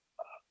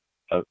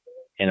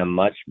in a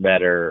much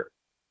better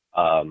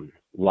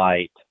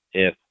light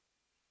if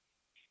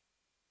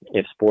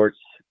sports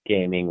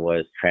gaming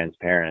was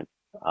transparent,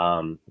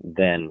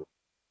 than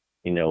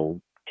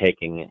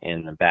taking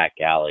in the back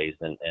alleys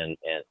and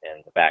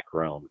the back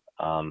room.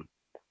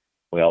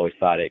 We always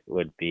thought it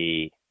would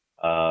be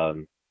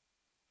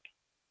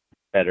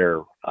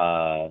better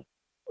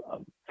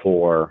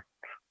for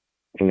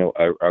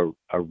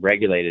a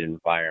regulated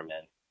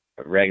environment,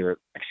 a regulated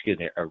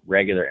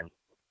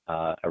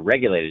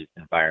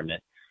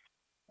environment,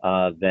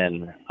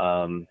 than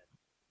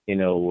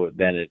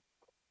than it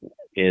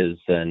is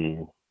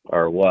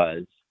or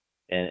was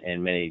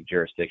in many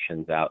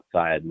jurisdictions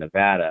outside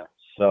Nevada.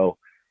 So,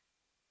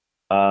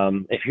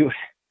 if you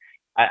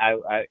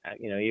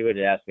you would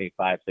ask me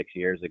 5-6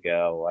 years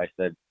ago, I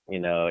said,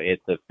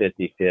 it's a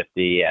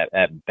 50-50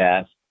 at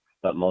best,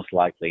 but most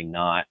likely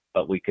not.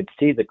 But we could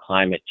see the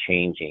climate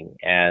changing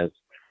as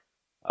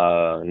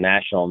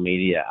national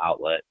media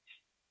outlets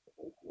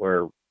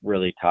were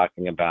really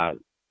talking about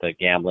the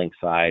gambling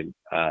side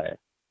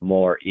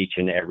more each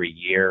and every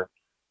year.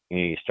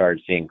 You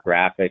started seeing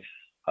graphics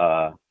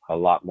a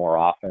lot more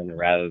often,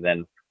 rather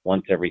than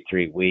once every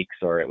 3 weeks,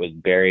 or it was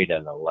buried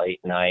in the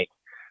late night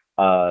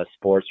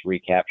sports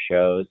recap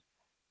shows.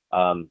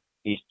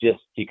 You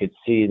could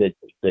see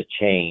the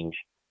change.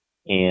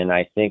 And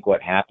I think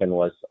what happened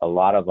was a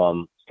lot of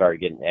them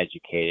started getting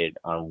educated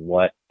on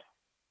what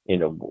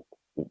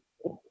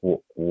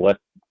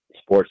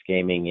sports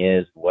gaming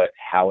is,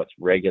 how it's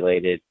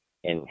regulated,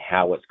 and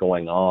how it's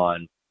going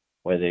on,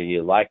 whether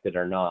you liked it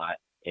or not.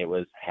 It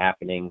was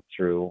happening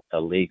through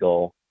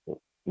illegal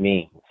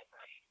means.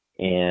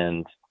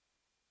 And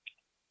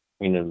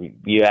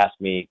you asked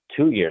me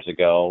 2 years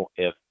ago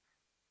if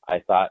I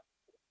thought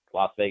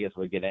Las Vegas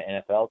would get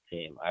an NFL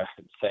team. I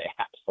would say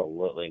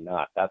absolutely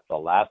not. That's the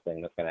last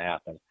thing that's going to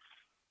happen.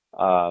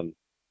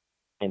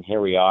 And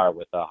here we are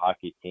with a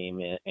hockey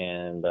team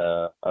and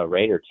a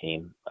Raider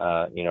team,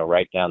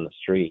 right down the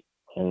street.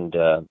 And,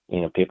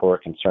 people were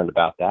concerned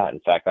about that. In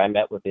fact, I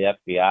met with the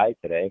FBI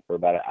today for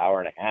about an hour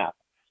and a half,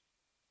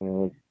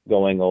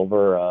 going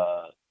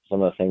over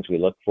some of the things we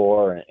look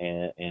for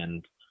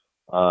and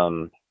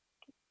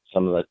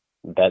some of the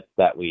bets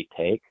that we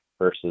take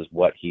versus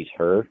what he's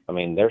heard. I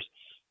mean, there's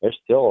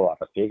still a lot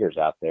of figures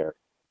out there,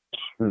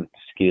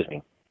 excuse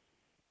me,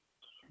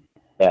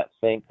 that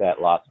think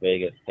that Las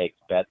Vegas takes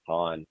bets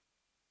on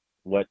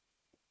what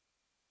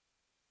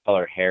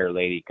color hair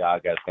Lady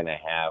Gaga is going to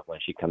have when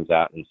she comes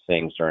out and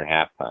sings during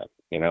halftime.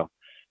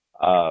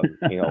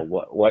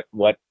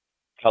 What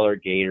color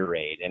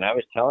Gatorade. And I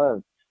was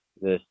telling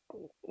this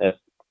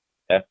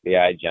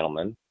FBI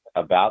gentleman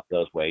about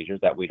those wagers,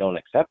 that we don't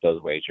accept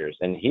those wagers,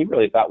 and he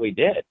really thought we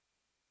did.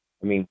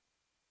 I mean,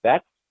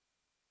 that's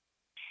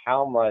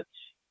how much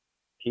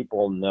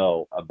people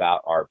know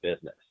about our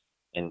business.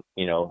 And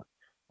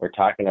we're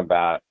talking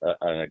about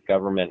a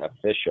government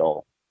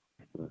official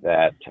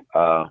that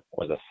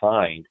was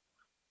assigned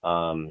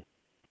to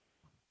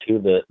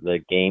the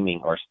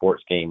gaming or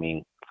sports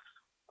gaming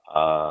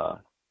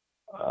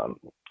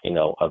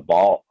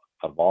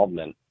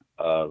involvement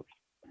of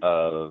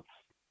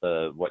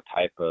what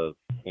type of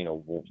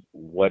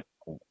what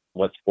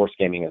sports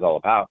gaming is all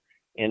about.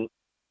 And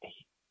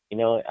he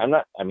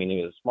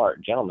was a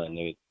smart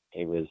gentleman.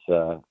 He was,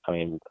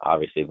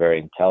 obviously very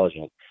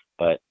intelligent,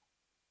 but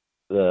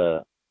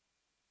the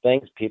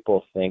things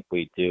people think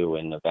we do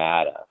in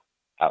Nevada,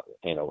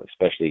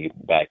 especially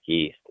back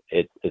east,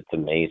 it's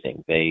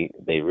amazing. They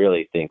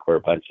really think we're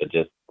a bunch of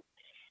just,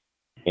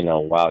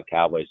 wild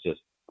cowboys,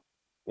 just,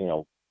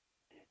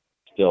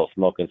 still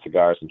smoking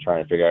cigars and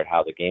trying to figure out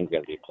how the game's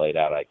going to be played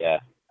out, I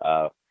guess.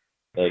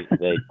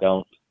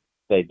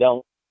 They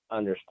don't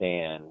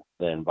understand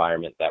the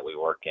environment that we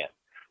work in.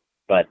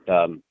 But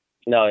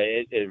no,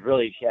 it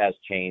really has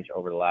changed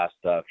over the last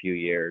few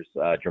years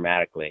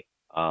dramatically.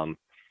 And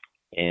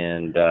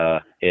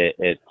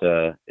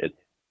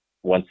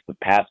once the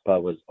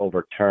PASPA was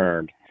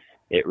overturned,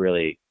 it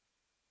really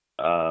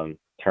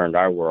turned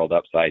our world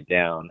upside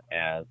down,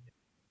 as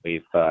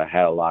we've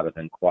had a lot of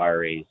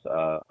inquiries,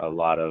 a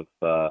lot of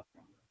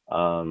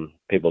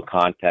people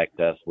contact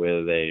us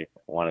whether they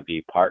want to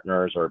be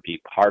partners or be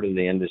part of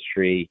the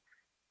industry.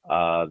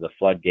 The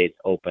floodgates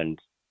opened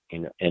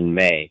in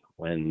May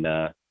when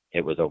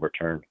it was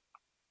overturned.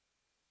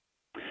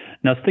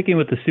 Now, sticking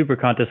with the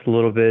SuperContest a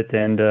little bit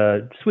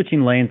and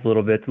switching lanes a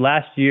little bit,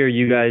 last year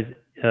you guys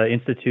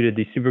instituted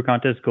the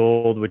SuperContest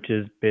Gold, which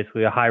is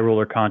basically a high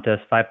roller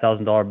contest,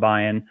 $5,000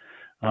 buy-in.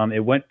 It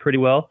went pretty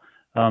well.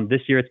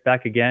 This year it's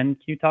back again.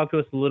 Can you talk to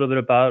us a little bit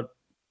about,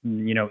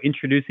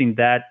 introducing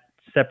that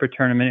separate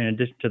tournament in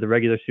addition to the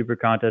regular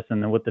SuperContest,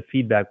 and then what the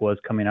feedback was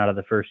coming out of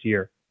the first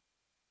year?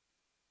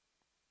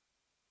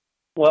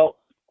 Well,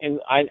 and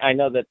I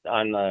know that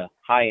on the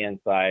high-end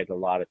side, a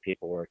lot of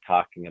people were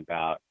talking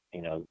about,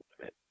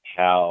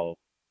 how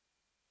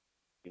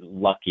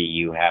lucky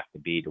you have to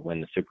be to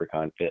win the Super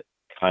Contest,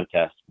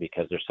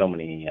 because there's so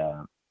many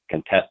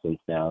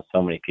contestants now,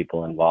 so many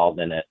people involved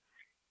in it,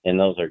 and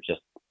those are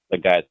just the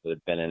guys that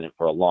have been in it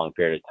for a long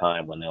period of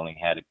time, when they only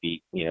had to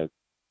beat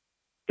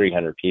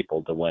 300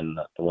 people to win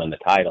the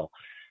title.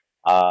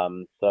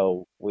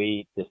 So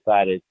we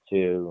decided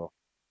to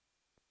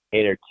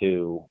cater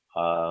to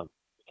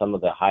some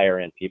of the higher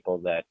end people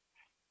that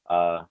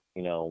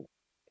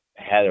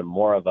had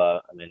more of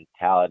a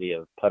mentality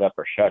of put up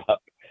or shut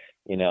up,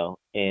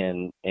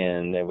 and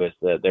there was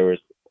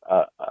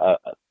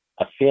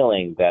a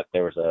feeling that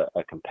there was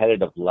a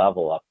competitive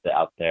level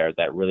out there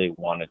that really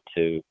wanted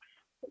to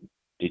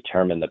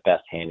determine the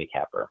best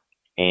handicapper.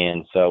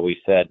 And so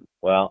we said,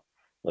 well,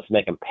 let's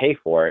make them pay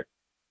for it,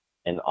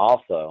 and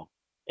also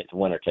it's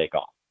winner take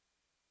all.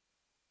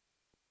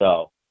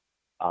 So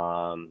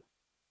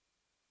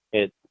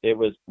it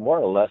was more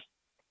or less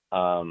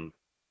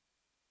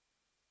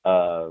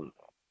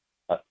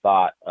a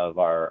thought of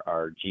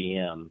our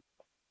GM,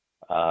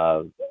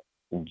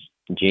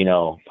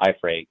 Gino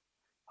Eifrate,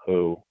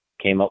 who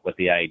came up with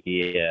the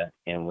idea,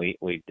 and we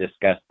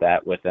discussed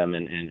that with them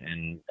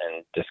and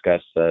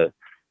discussed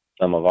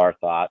some of our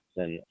thoughts,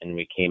 and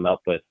we came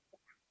up with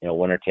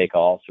winner take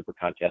all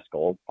SuperContest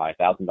Gold,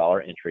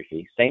 $5,000 entry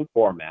fee, same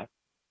format,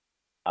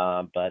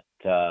 but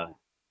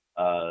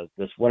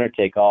this winner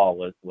take all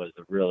was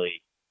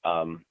really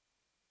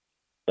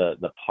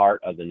the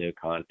part of the new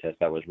contest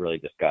that was really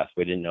discussed.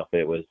 We didn't know if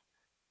it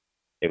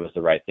was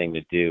the right thing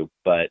to do,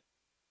 but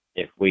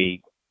if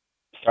we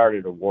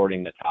started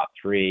awarding the top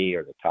 3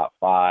 or the top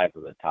 5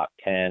 or the top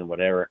 10,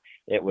 whatever,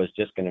 it was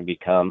just going to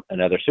become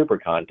another Super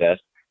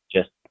Contest,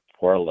 just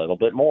for a little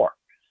bit more.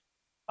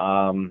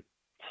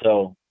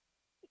 So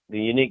the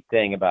unique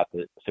thing about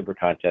the Super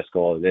Contest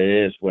Gold,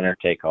 it is winner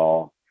take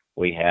all.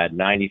 We had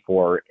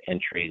 94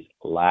 entries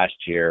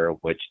last year,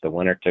 which the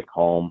winner took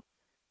home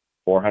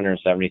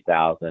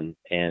 $470,000,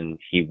 and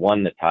he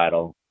won the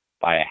title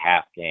by a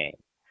half game.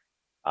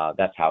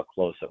 That's how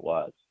close it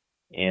was.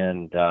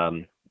 And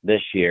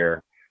this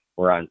year,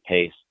 we're on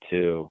pace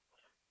to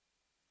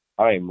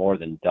probably more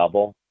than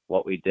double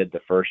what we did the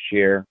first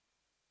year.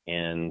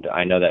 And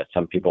I know that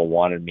some people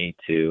wanted me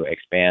to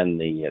expand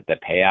the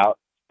payout,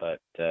 but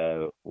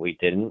we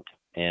didn't.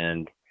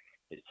 And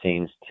it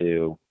seems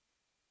to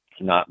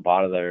not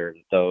bother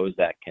those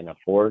that can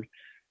afford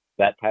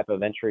that type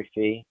of entry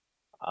fee.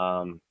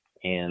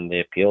 And the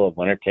appeal of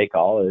winner take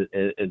all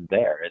is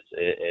there.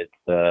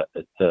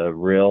 It's a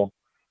real,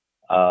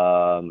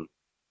 I'm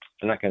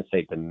not going to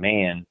say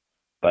demand,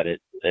 but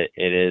it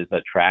is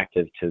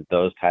attractive to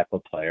those type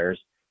of players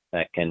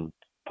that can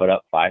put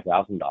up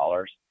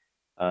 $5,000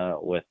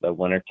 with the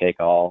winner take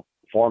all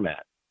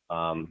format.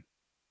 I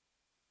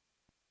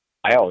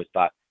always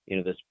thought,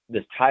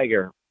 this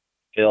Tiger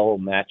Phil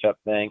matchup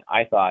thing,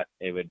 I thought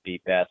it would be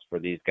best for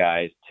these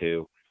guys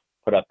to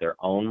put up their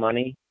own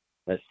money.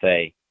 Let's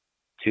say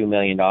 $2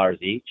 million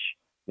each,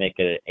 make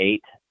it an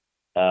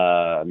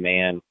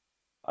 8-man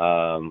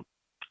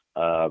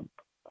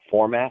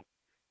format,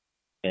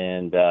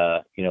 and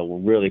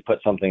really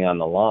put something on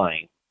the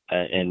line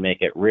and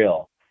make it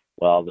real.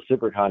 Well, the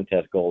Super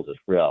Contest Gold is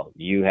real.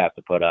 You have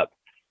to put up,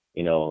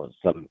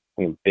 some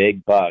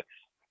big bucks.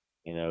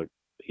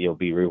 You'll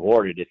be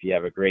rewarded if you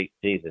have a great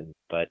season,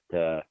 but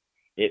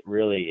it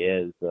really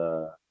is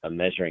a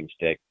measuring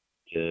stick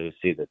to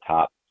see the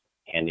top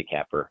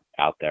handicapper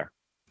out there.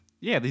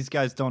 Yeah, these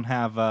guys don't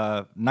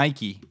have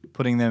Nike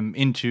putting them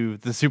into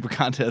the Super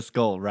Contest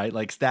goal, right?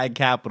 Like Stag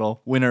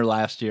Capital, winner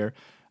last year.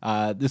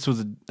 This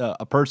was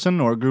a person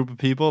or a group of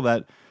people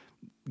that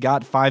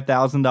got $5,000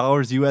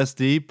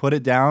 USD, put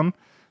it down,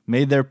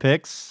 made their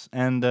picks,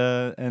 and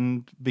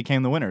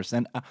became the winners.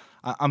 And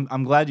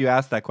I'm glad you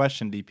asked that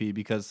question, DP,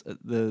 because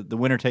the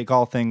winner take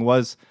all thing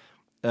was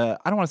I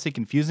don't want to say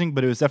confusing,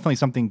 but it was definitely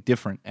something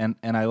different. And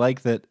I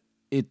like that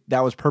that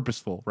was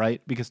purposeful,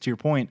 right? Because to your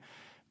point,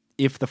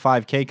 if the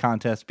 5K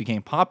contest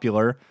became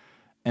popular,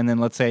 and then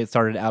let's say it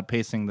started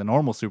outpacing the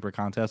normal Super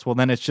Contest, well,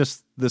 then it's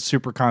just the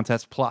Super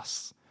Contest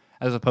Plus,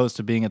 as opposed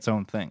to being its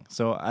own thing.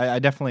 So I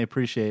definitely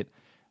appreciate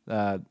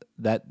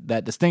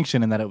that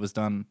distinction and that it was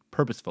done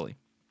purposefully.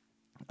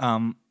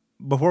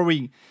 Before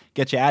we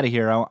get you out of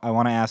here, I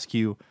want to ask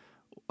you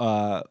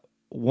I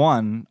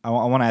want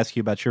to ask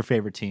you about your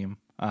favorite team,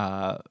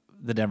 the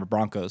Denver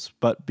Broncos.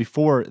 But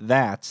before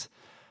that,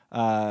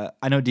 I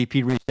know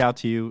DP reached out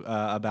to you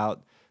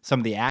about some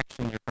of the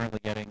action you're currently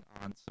getting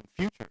on some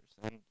futures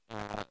and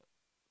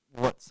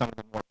what some of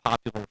the more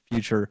popular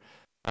future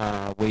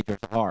wagers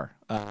are.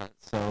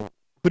 So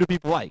who do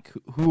people like?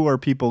 Who are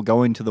people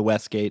going to the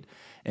Westgate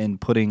and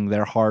putting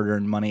their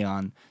hard-earned money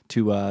on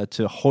to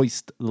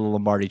hoist the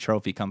Lombardi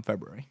Trophy come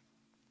February?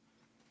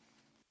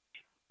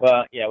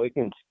 Well, yeah, we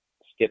can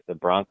skip the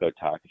Bronco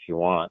talk if you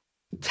want.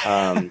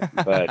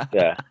 But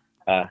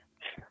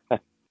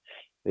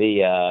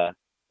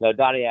no,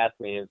 Donnie asked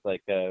me, it's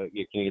like, can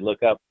you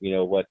look up,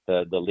 what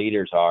the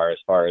leaders are as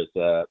far as,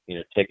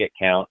 ticket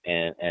count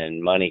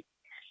and money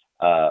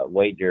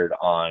wagered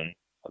on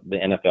the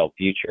NFL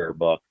future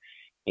book.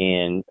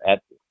 And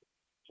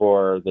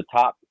for the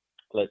top,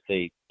 let's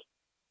say,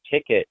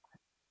 ticket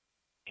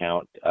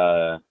count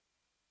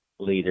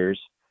leaders,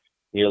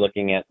 you're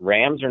looking at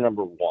Rams are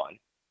number one.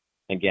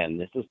 Again,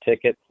 this is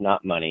tickets,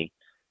 not money.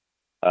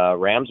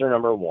 Rams are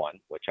number one,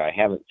 which I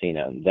haven't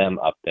seen them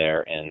up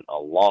there in a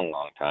long,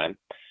 long time.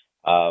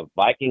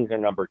 Vikings are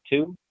number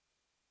two,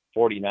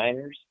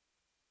 49ers,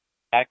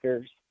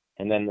 Packers,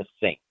 and then the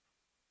Saints.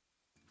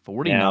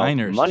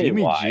 49ers, now,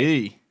 Jimmy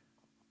G.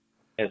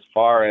 As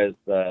far as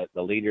the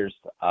leaders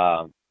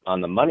on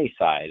the money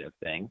side of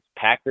things,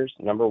 Packers,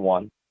 number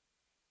one,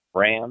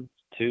 Rams,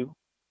 two,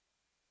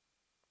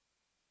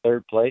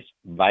 third place,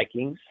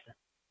 Vikings,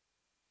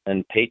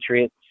 and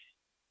Patriots,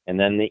 and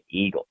then the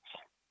Eagles.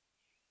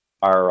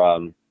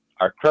 Our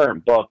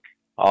current book,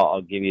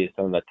 I'll give you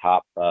some of the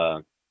top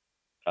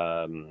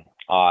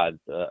odds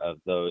of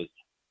those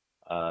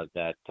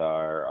that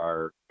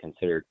are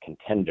considered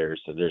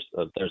contenders. So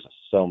there's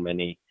so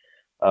many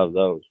of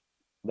those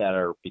that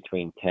are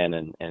between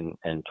 10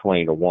 and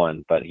 20 to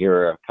 1. But here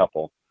are a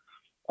couple.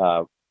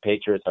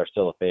 Patriots are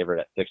still a favorite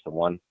at 6 to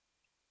 1,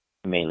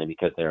 mainly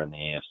because they're in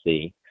the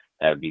AFC.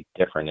 That would be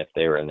different if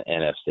they were in the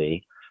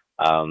NFC.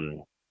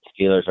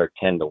 Steelers are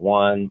 10 to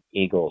 1,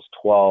 Eagles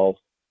 12,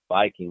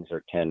 Vikings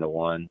are 10 to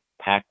 1,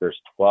 Packers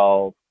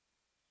 12,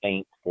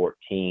 Saints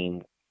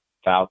 14,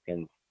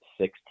 Falcons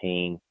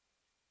 16.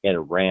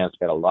 And Rams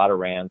got a lot of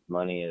Rams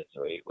money, as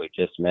we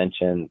just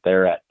mentioned.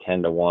 They're at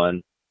 10 to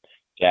 1.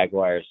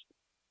 Jaguars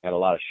got a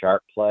lot of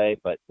sharp play,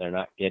 but they're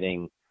not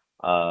getting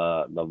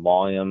the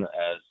volume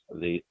as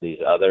these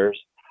others.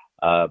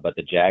 But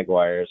the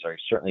Jaguars are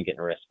certainly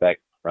getting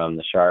respect from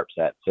the sharps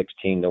at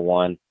 16 to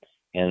 1.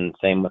 And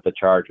same with the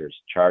Chargers.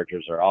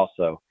 Chargers are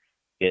also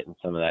getting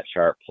some of that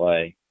sharp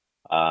play.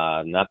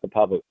 Not the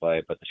public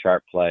play, but the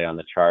sharp play on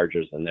the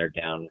Chargers, and they're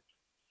down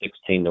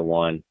 16 to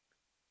 1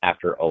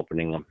 after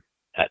opening them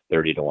at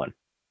 30 to 1.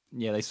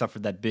 Yeah, they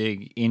suffered that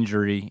big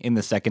injury in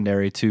the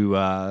secondary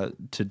to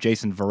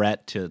Jason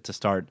Verrett to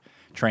start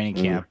training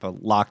camp, a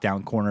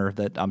lockdown corner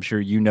that I'm sure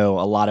you know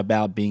a lot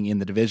about being in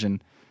the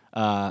division.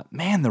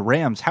 Man, the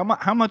Rams.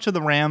 How much of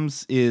the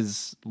Rams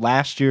is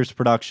last year's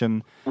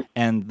production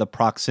and the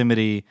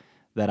proximity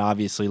that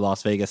obviously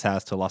Las Vegas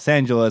has to Los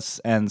Angeles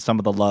and some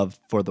of the love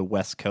for the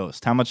West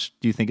Coast? How much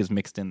do you think is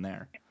mixed in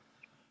there?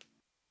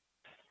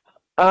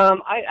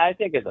 I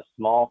think it's a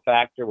small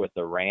factor with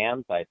the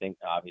Rams. I think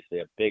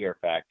obviously a bigger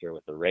factor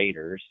with the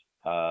Raiders.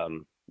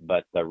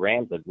 But the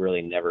Rams have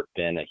really never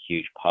been a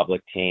huge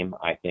public team.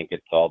 I think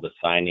it's all the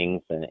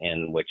signings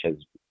and which has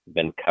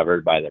been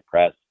covered by the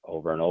press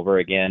over and over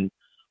again.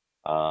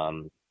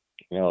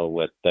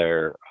 With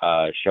their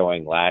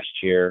showing last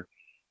year,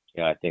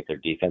 I think their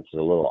defense is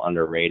a little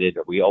underrated.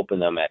 We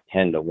opened them at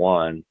 10 to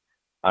 1.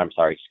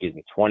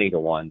 20 to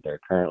 1. They're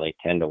currently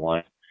 10 to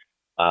 1.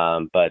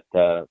 But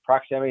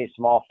proximity,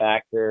 small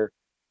factor.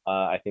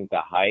 I think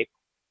the hype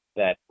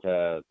that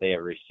they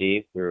have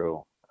received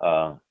through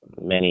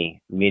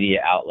many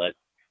media outlets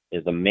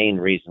is the main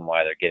reason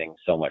why they're getting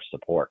so much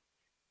support.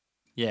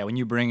 Yeah, when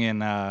you bring in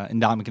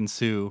Ndamukong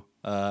Suh,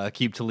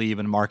 Aqib Talib,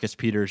 and Marcus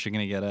Peters, you're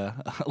going to get a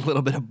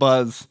little bit of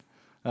buzz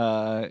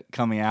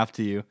coming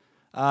after you.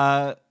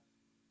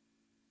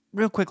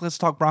 Real quick, let's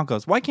talk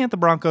Broncos. Why can't the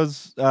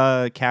Broncos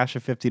cash a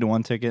 50 to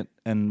 1 ticket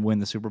and win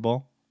the Super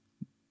Bowl?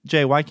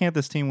 Jay, why can't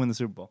this team win the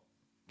Super Bowl?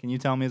 Can you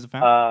tell me as a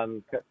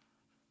fan?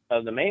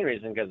 The main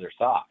reason because they're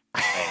soft.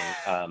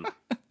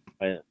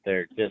 And,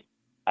 they're just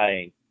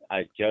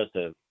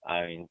Joseph,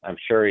 I'm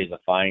sure he's a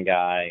fine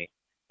guy,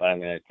 but I'm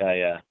going to tell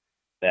you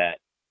that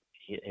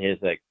his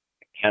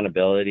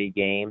accountability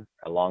game,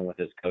 along with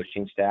his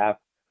coaching staff,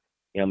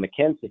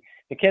 McKenzie,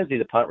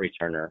 the punt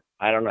returner,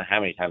 I don't know how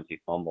many times he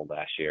fumbled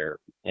last year,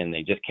 and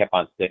they just kept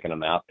on sticking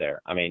him out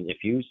there. I mean,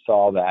 if you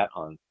saw that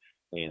on,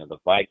 the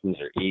Vikings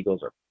or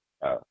Eagles or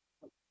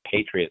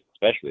Patriots,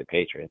 especially the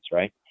Patriots,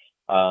 right?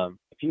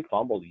 If you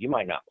fumbled, you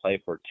might not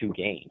play for 2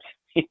 games.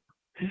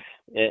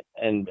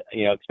 And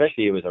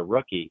especially it was a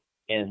rookie,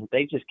 and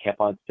they just kept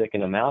on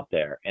sticking him out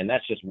there. And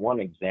that's just one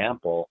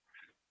example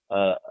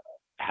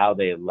how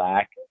they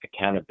lack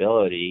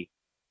accountability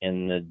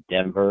in the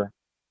Denver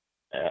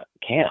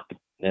camp.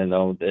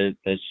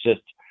 It's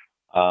just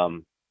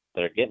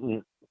they're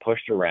getting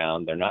pushed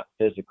around. They're not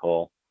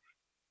physical,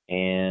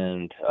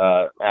 and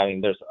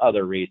there's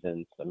other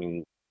reasons.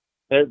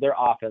 Their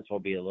offense will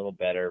be a little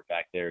better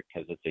back there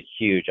because it's a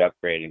huge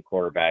upgrade in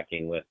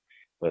quarterbacking with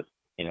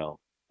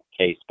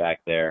Case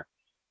back there,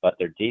 but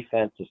their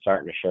defense is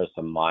starting to show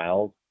some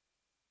miles,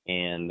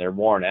 and they're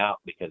worn out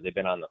because they've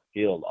been on the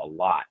field a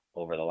lot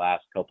over the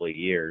last couple of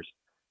years.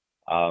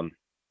 And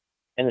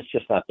it's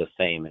just not the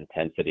same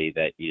intensity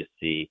that you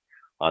see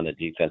on the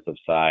defensive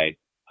side.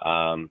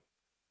 I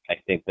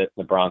think that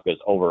the Broncos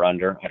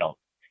over-under,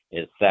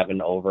 is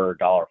 7 over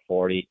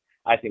 $1.40.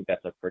 I think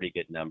that's a pretty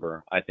good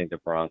number. I think the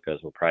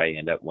Broncos will probably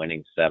end up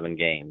winning 7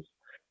 games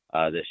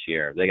this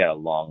year. They got a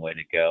long way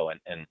to go.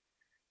 And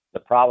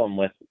the problem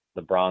with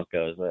the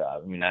Broncos,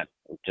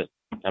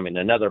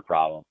 another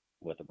problem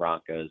with the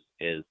Broncos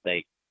is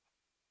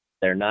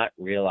they're not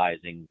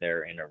realizing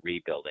they're in a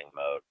rebuilding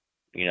mode.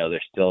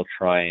 They're still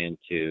trying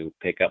to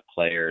pick up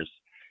players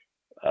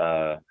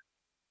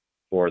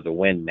for the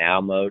win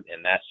now mode,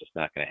 and that's just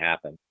not going to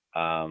happen.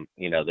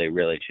 They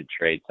really should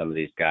trade some of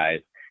these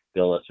guys,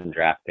 build up some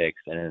draft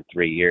picks, and in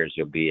 3 years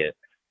you'll be a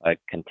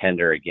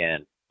contender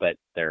again. But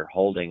they're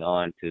holding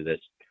on to the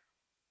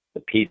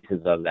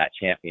pieces of that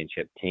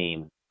championship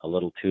team a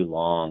little too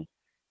long,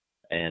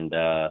 and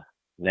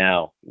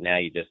now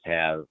you just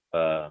have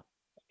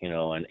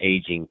an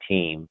aging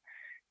team,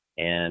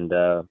 and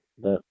the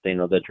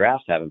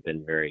drafts haven't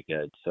been very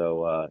good.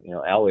 So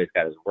Elway's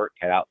got his work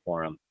cut out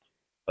for him.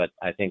 But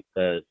I think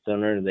the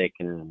sooner they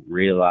can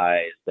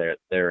realize that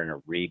they're in a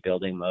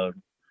rebuilding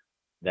mode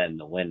than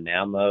the win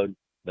now mode,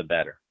 the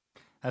better.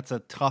 That's a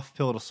tough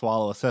pill to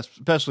swallow,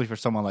 especially for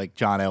someone like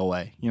John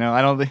Elway.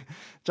 I don't think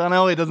John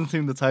Elway doesn't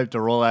seem the type to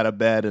roll out of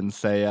bed and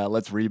say,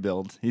 "Let's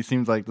rebuild." He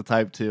seems like the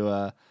type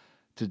to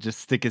just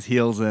stick his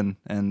heels in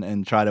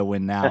and try to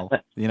win now.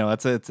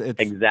 It's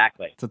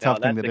exactly. It's a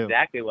tough thing to do. That's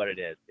exactly what it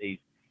is.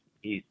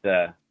 He's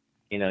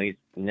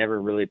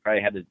never really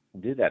probably had to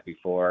do that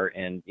before,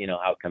 and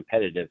how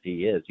competitive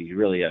he is. He's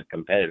really a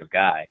competitive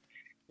guy.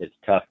 It's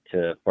tough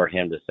for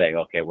him to say,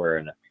 "Okay, we're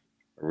in a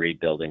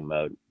rebuilding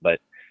mode," but.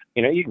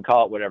 You can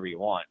call it whatever you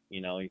want.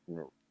 You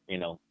can,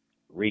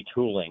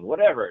 retooling,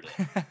 whatever it is.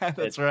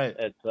 That's right.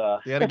 It's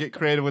you got to get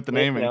creative with the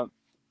naming.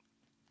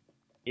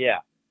 Yeah.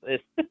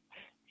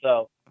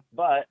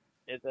 But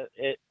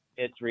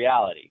it's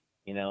reality.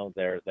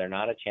 They're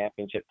not a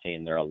championship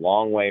team. They're a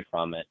long way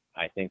from it.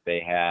 I think they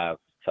have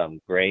some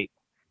great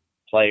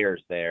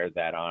players there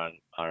that on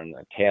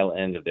the tail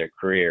end of their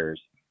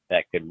careers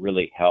that could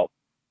really help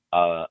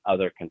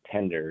other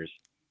contenders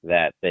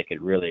that they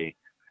could really.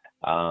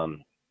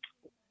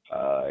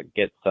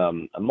 Get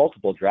some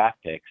multiple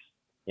draft picks,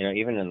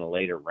 even in the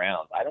later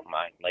rounds. I don't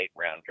mind late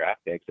round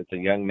draft picks. It's a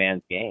young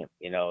man's game.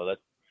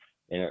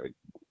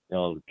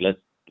 Let's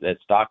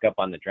stock up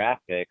on the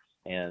draft picks,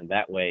 and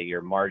that way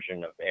your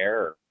margin of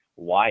error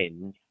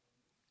widens,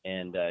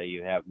 and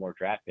you have more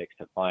draft picks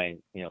to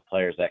find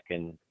players that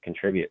can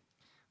contribute.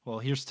 Well,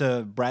 here's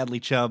to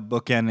Bradley Chubb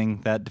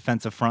bookending that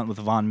defensive front with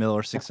Von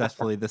Miller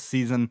successfully this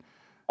season.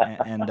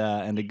 And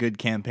a good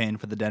campaign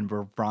for the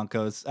Denver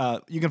Broncos.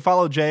 You can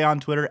follow Jay on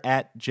Twitter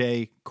at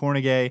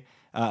 @Kornegay.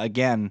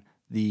 Again,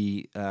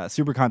 the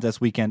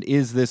SuperContest weekend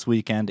is this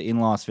weekend in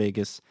Las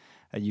Vegas.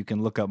 You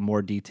can look up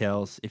more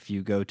details if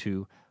you go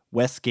to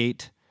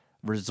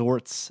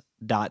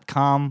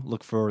westgateresorts.com.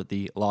 Look for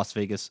the Las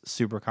Vegas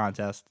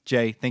SuperContest.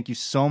 Jay, thank you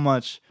so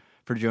much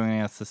for joining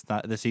us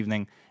this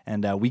evening,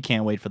 and we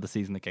can't wait for the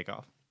season to kick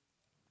off.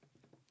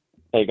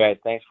 Hey guys,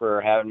 thanks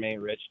for having me,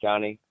 Rich,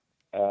 Johnny.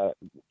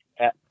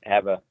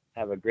 Have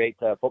a great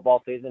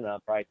football season. I'll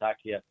probably talk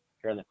to you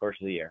during the course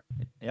of the year.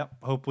 Yep.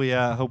 Hope we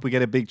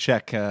get a big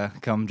check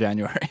come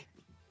January.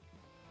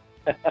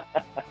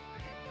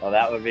 Well,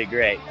 that would be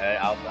great.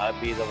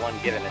 I'll be the one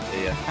giving it to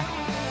you.